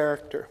God's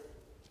character.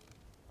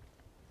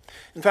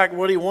 In fact,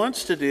 what he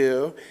wants to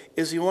do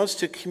is he wants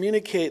to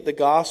communicate the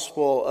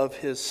gospel of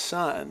his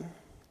Son,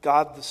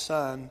 God the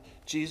Son,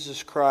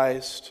 Jesus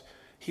Christ.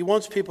 He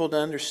wants people to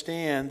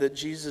understand that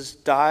Jesus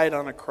died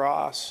on a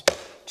cross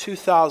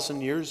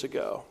 2,000 years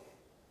ago.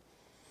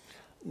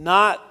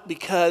 Not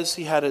because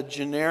he had a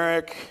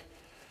generic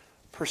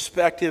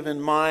perspective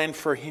in mind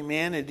for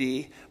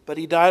humanity, but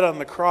he died on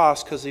the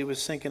cross because he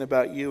was thinking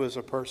about you as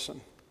a person.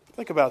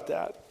 Think about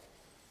that.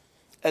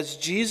 As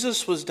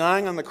Jesus was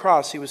dying on the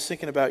cross, he was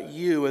thinking about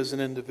you as an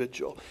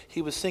individual.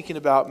 He was thinking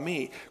about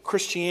me.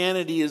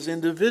 Christianity is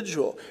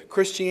individual.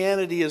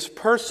 Christianity is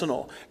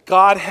personal.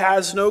 God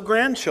has no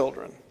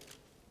grandchildren.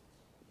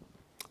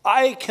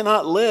 I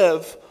cannot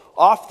live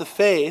off the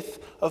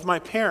faith of my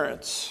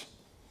parents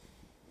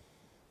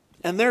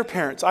and their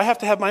parents. I have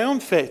to have my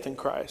own faith in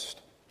Christ.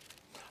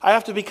 I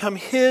have to become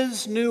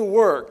his new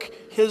work,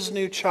 his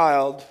new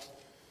child.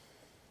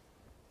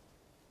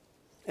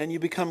 And you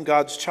become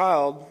God's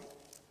child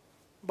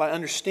by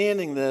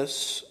understanding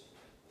this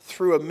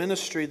through a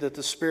ministry that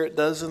the Spirit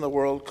does in the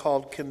world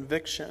called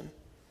conviction.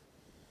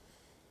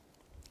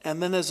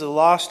 And then as a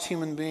lost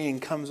human being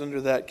comes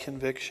under that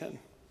conviction,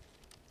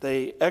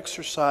 they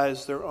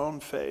exercise their own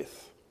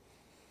faith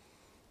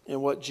in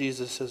what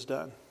Jesus has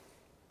done.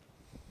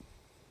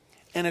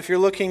 And if you're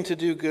looking to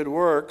do good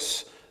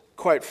works,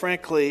 quite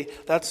frankly,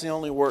 that's the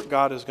only work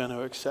God is going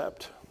to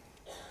accept.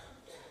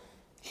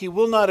 He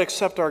will not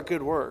accept our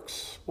good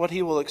works. What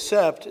he will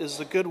accept is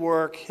the good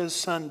work his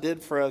Son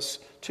did for us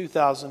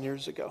 2,000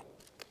 years ago.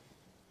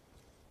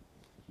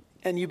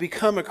 And you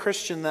become a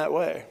Christian that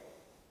way.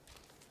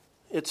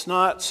 It's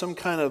not some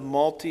kind of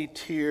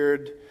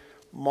multi-tiered,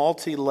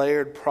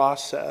 multi-layered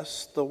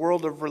process. The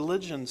world of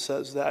religion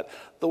says that.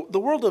 The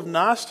world of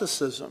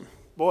Gnosticism,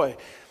 boy,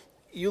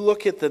 you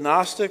look at the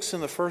Gnostics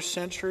in the first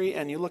century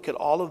and you look at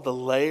all of the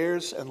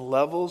layers and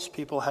levels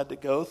people had to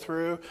go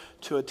through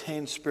to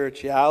attain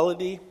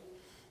spirituality,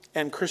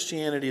 and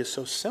Christianity is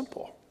so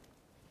simple.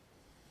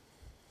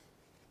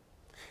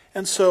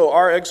 And so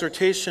our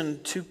exhortation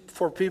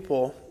for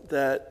people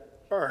that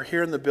are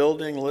here in the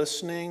building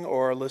listening,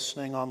 or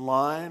listening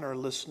online, or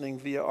listening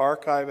via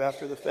archive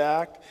after the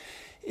fact,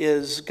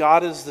 is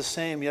God is the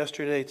same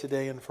yesterday,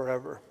 today, and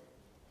forever.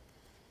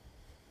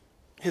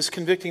 His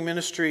convicting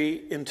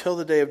ministry until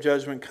the day of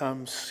judgment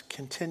comes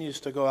continues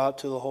to go out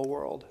to the whole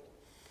world.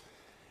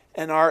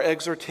 And our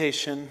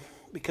exhortation,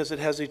 because it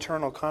has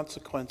eternal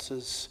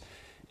consequences,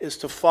 is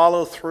to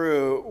follow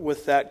through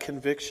with that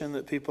conviction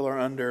that people are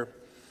under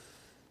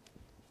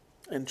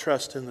and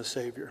trust in the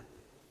Savior.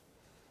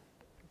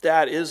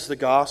 That is the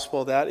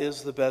gospel. That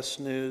is the best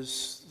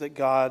news that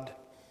God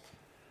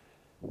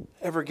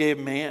ever gave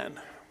man.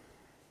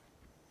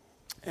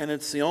 And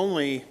it's the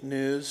only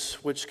news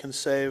which can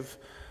save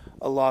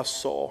a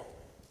lost soul.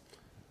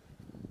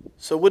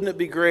 So wouldn't it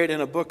be great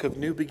in a book of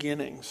new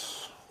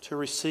beginnings to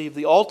receive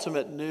the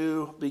ultimate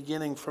new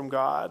beginning from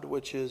God,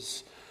 which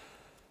is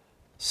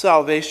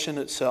salvation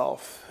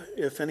itself?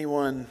 If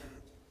anyone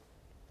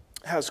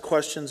has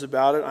questions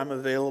about it, I'm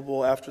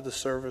available after the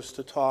service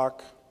to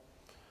talk.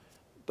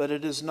 But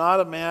it is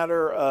not a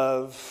matter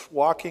of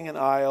walking an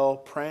aisle,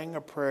 praying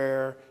a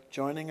prayer,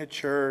 joining a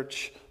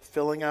church,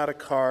 filling out a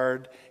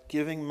card,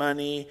 giving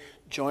money,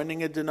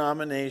 joining a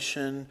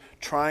denomination,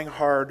 trying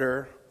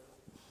harder.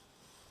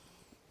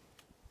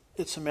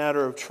 It's a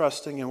matter of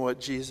trusting in what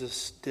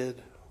Jesus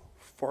did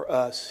for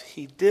us.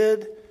 He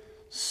did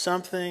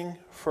something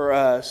for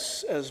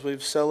us, as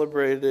we've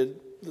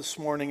celebrated this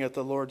morning at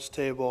the Lord's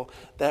table,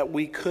 that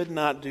we could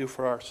not do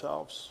for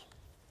ourselves.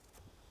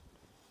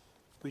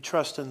 We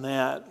trust in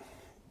that,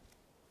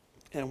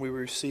 and we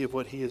receive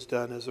what he has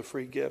done as a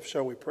free gift.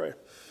 Shall we pray?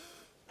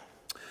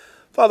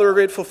 Father, we're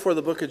grateful for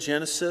the book of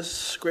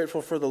Genesis,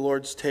 grateful for the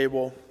Lord's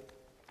table.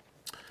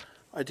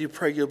 I do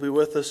pray you'll be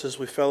with us as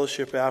we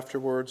fellowship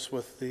afterwards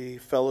with the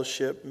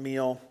fellowship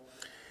meal,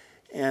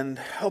 and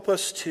help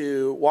us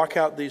to walk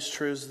out these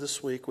truths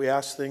this week. We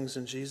ask things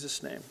in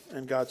Jesus' name,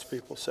 and God's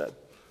people said.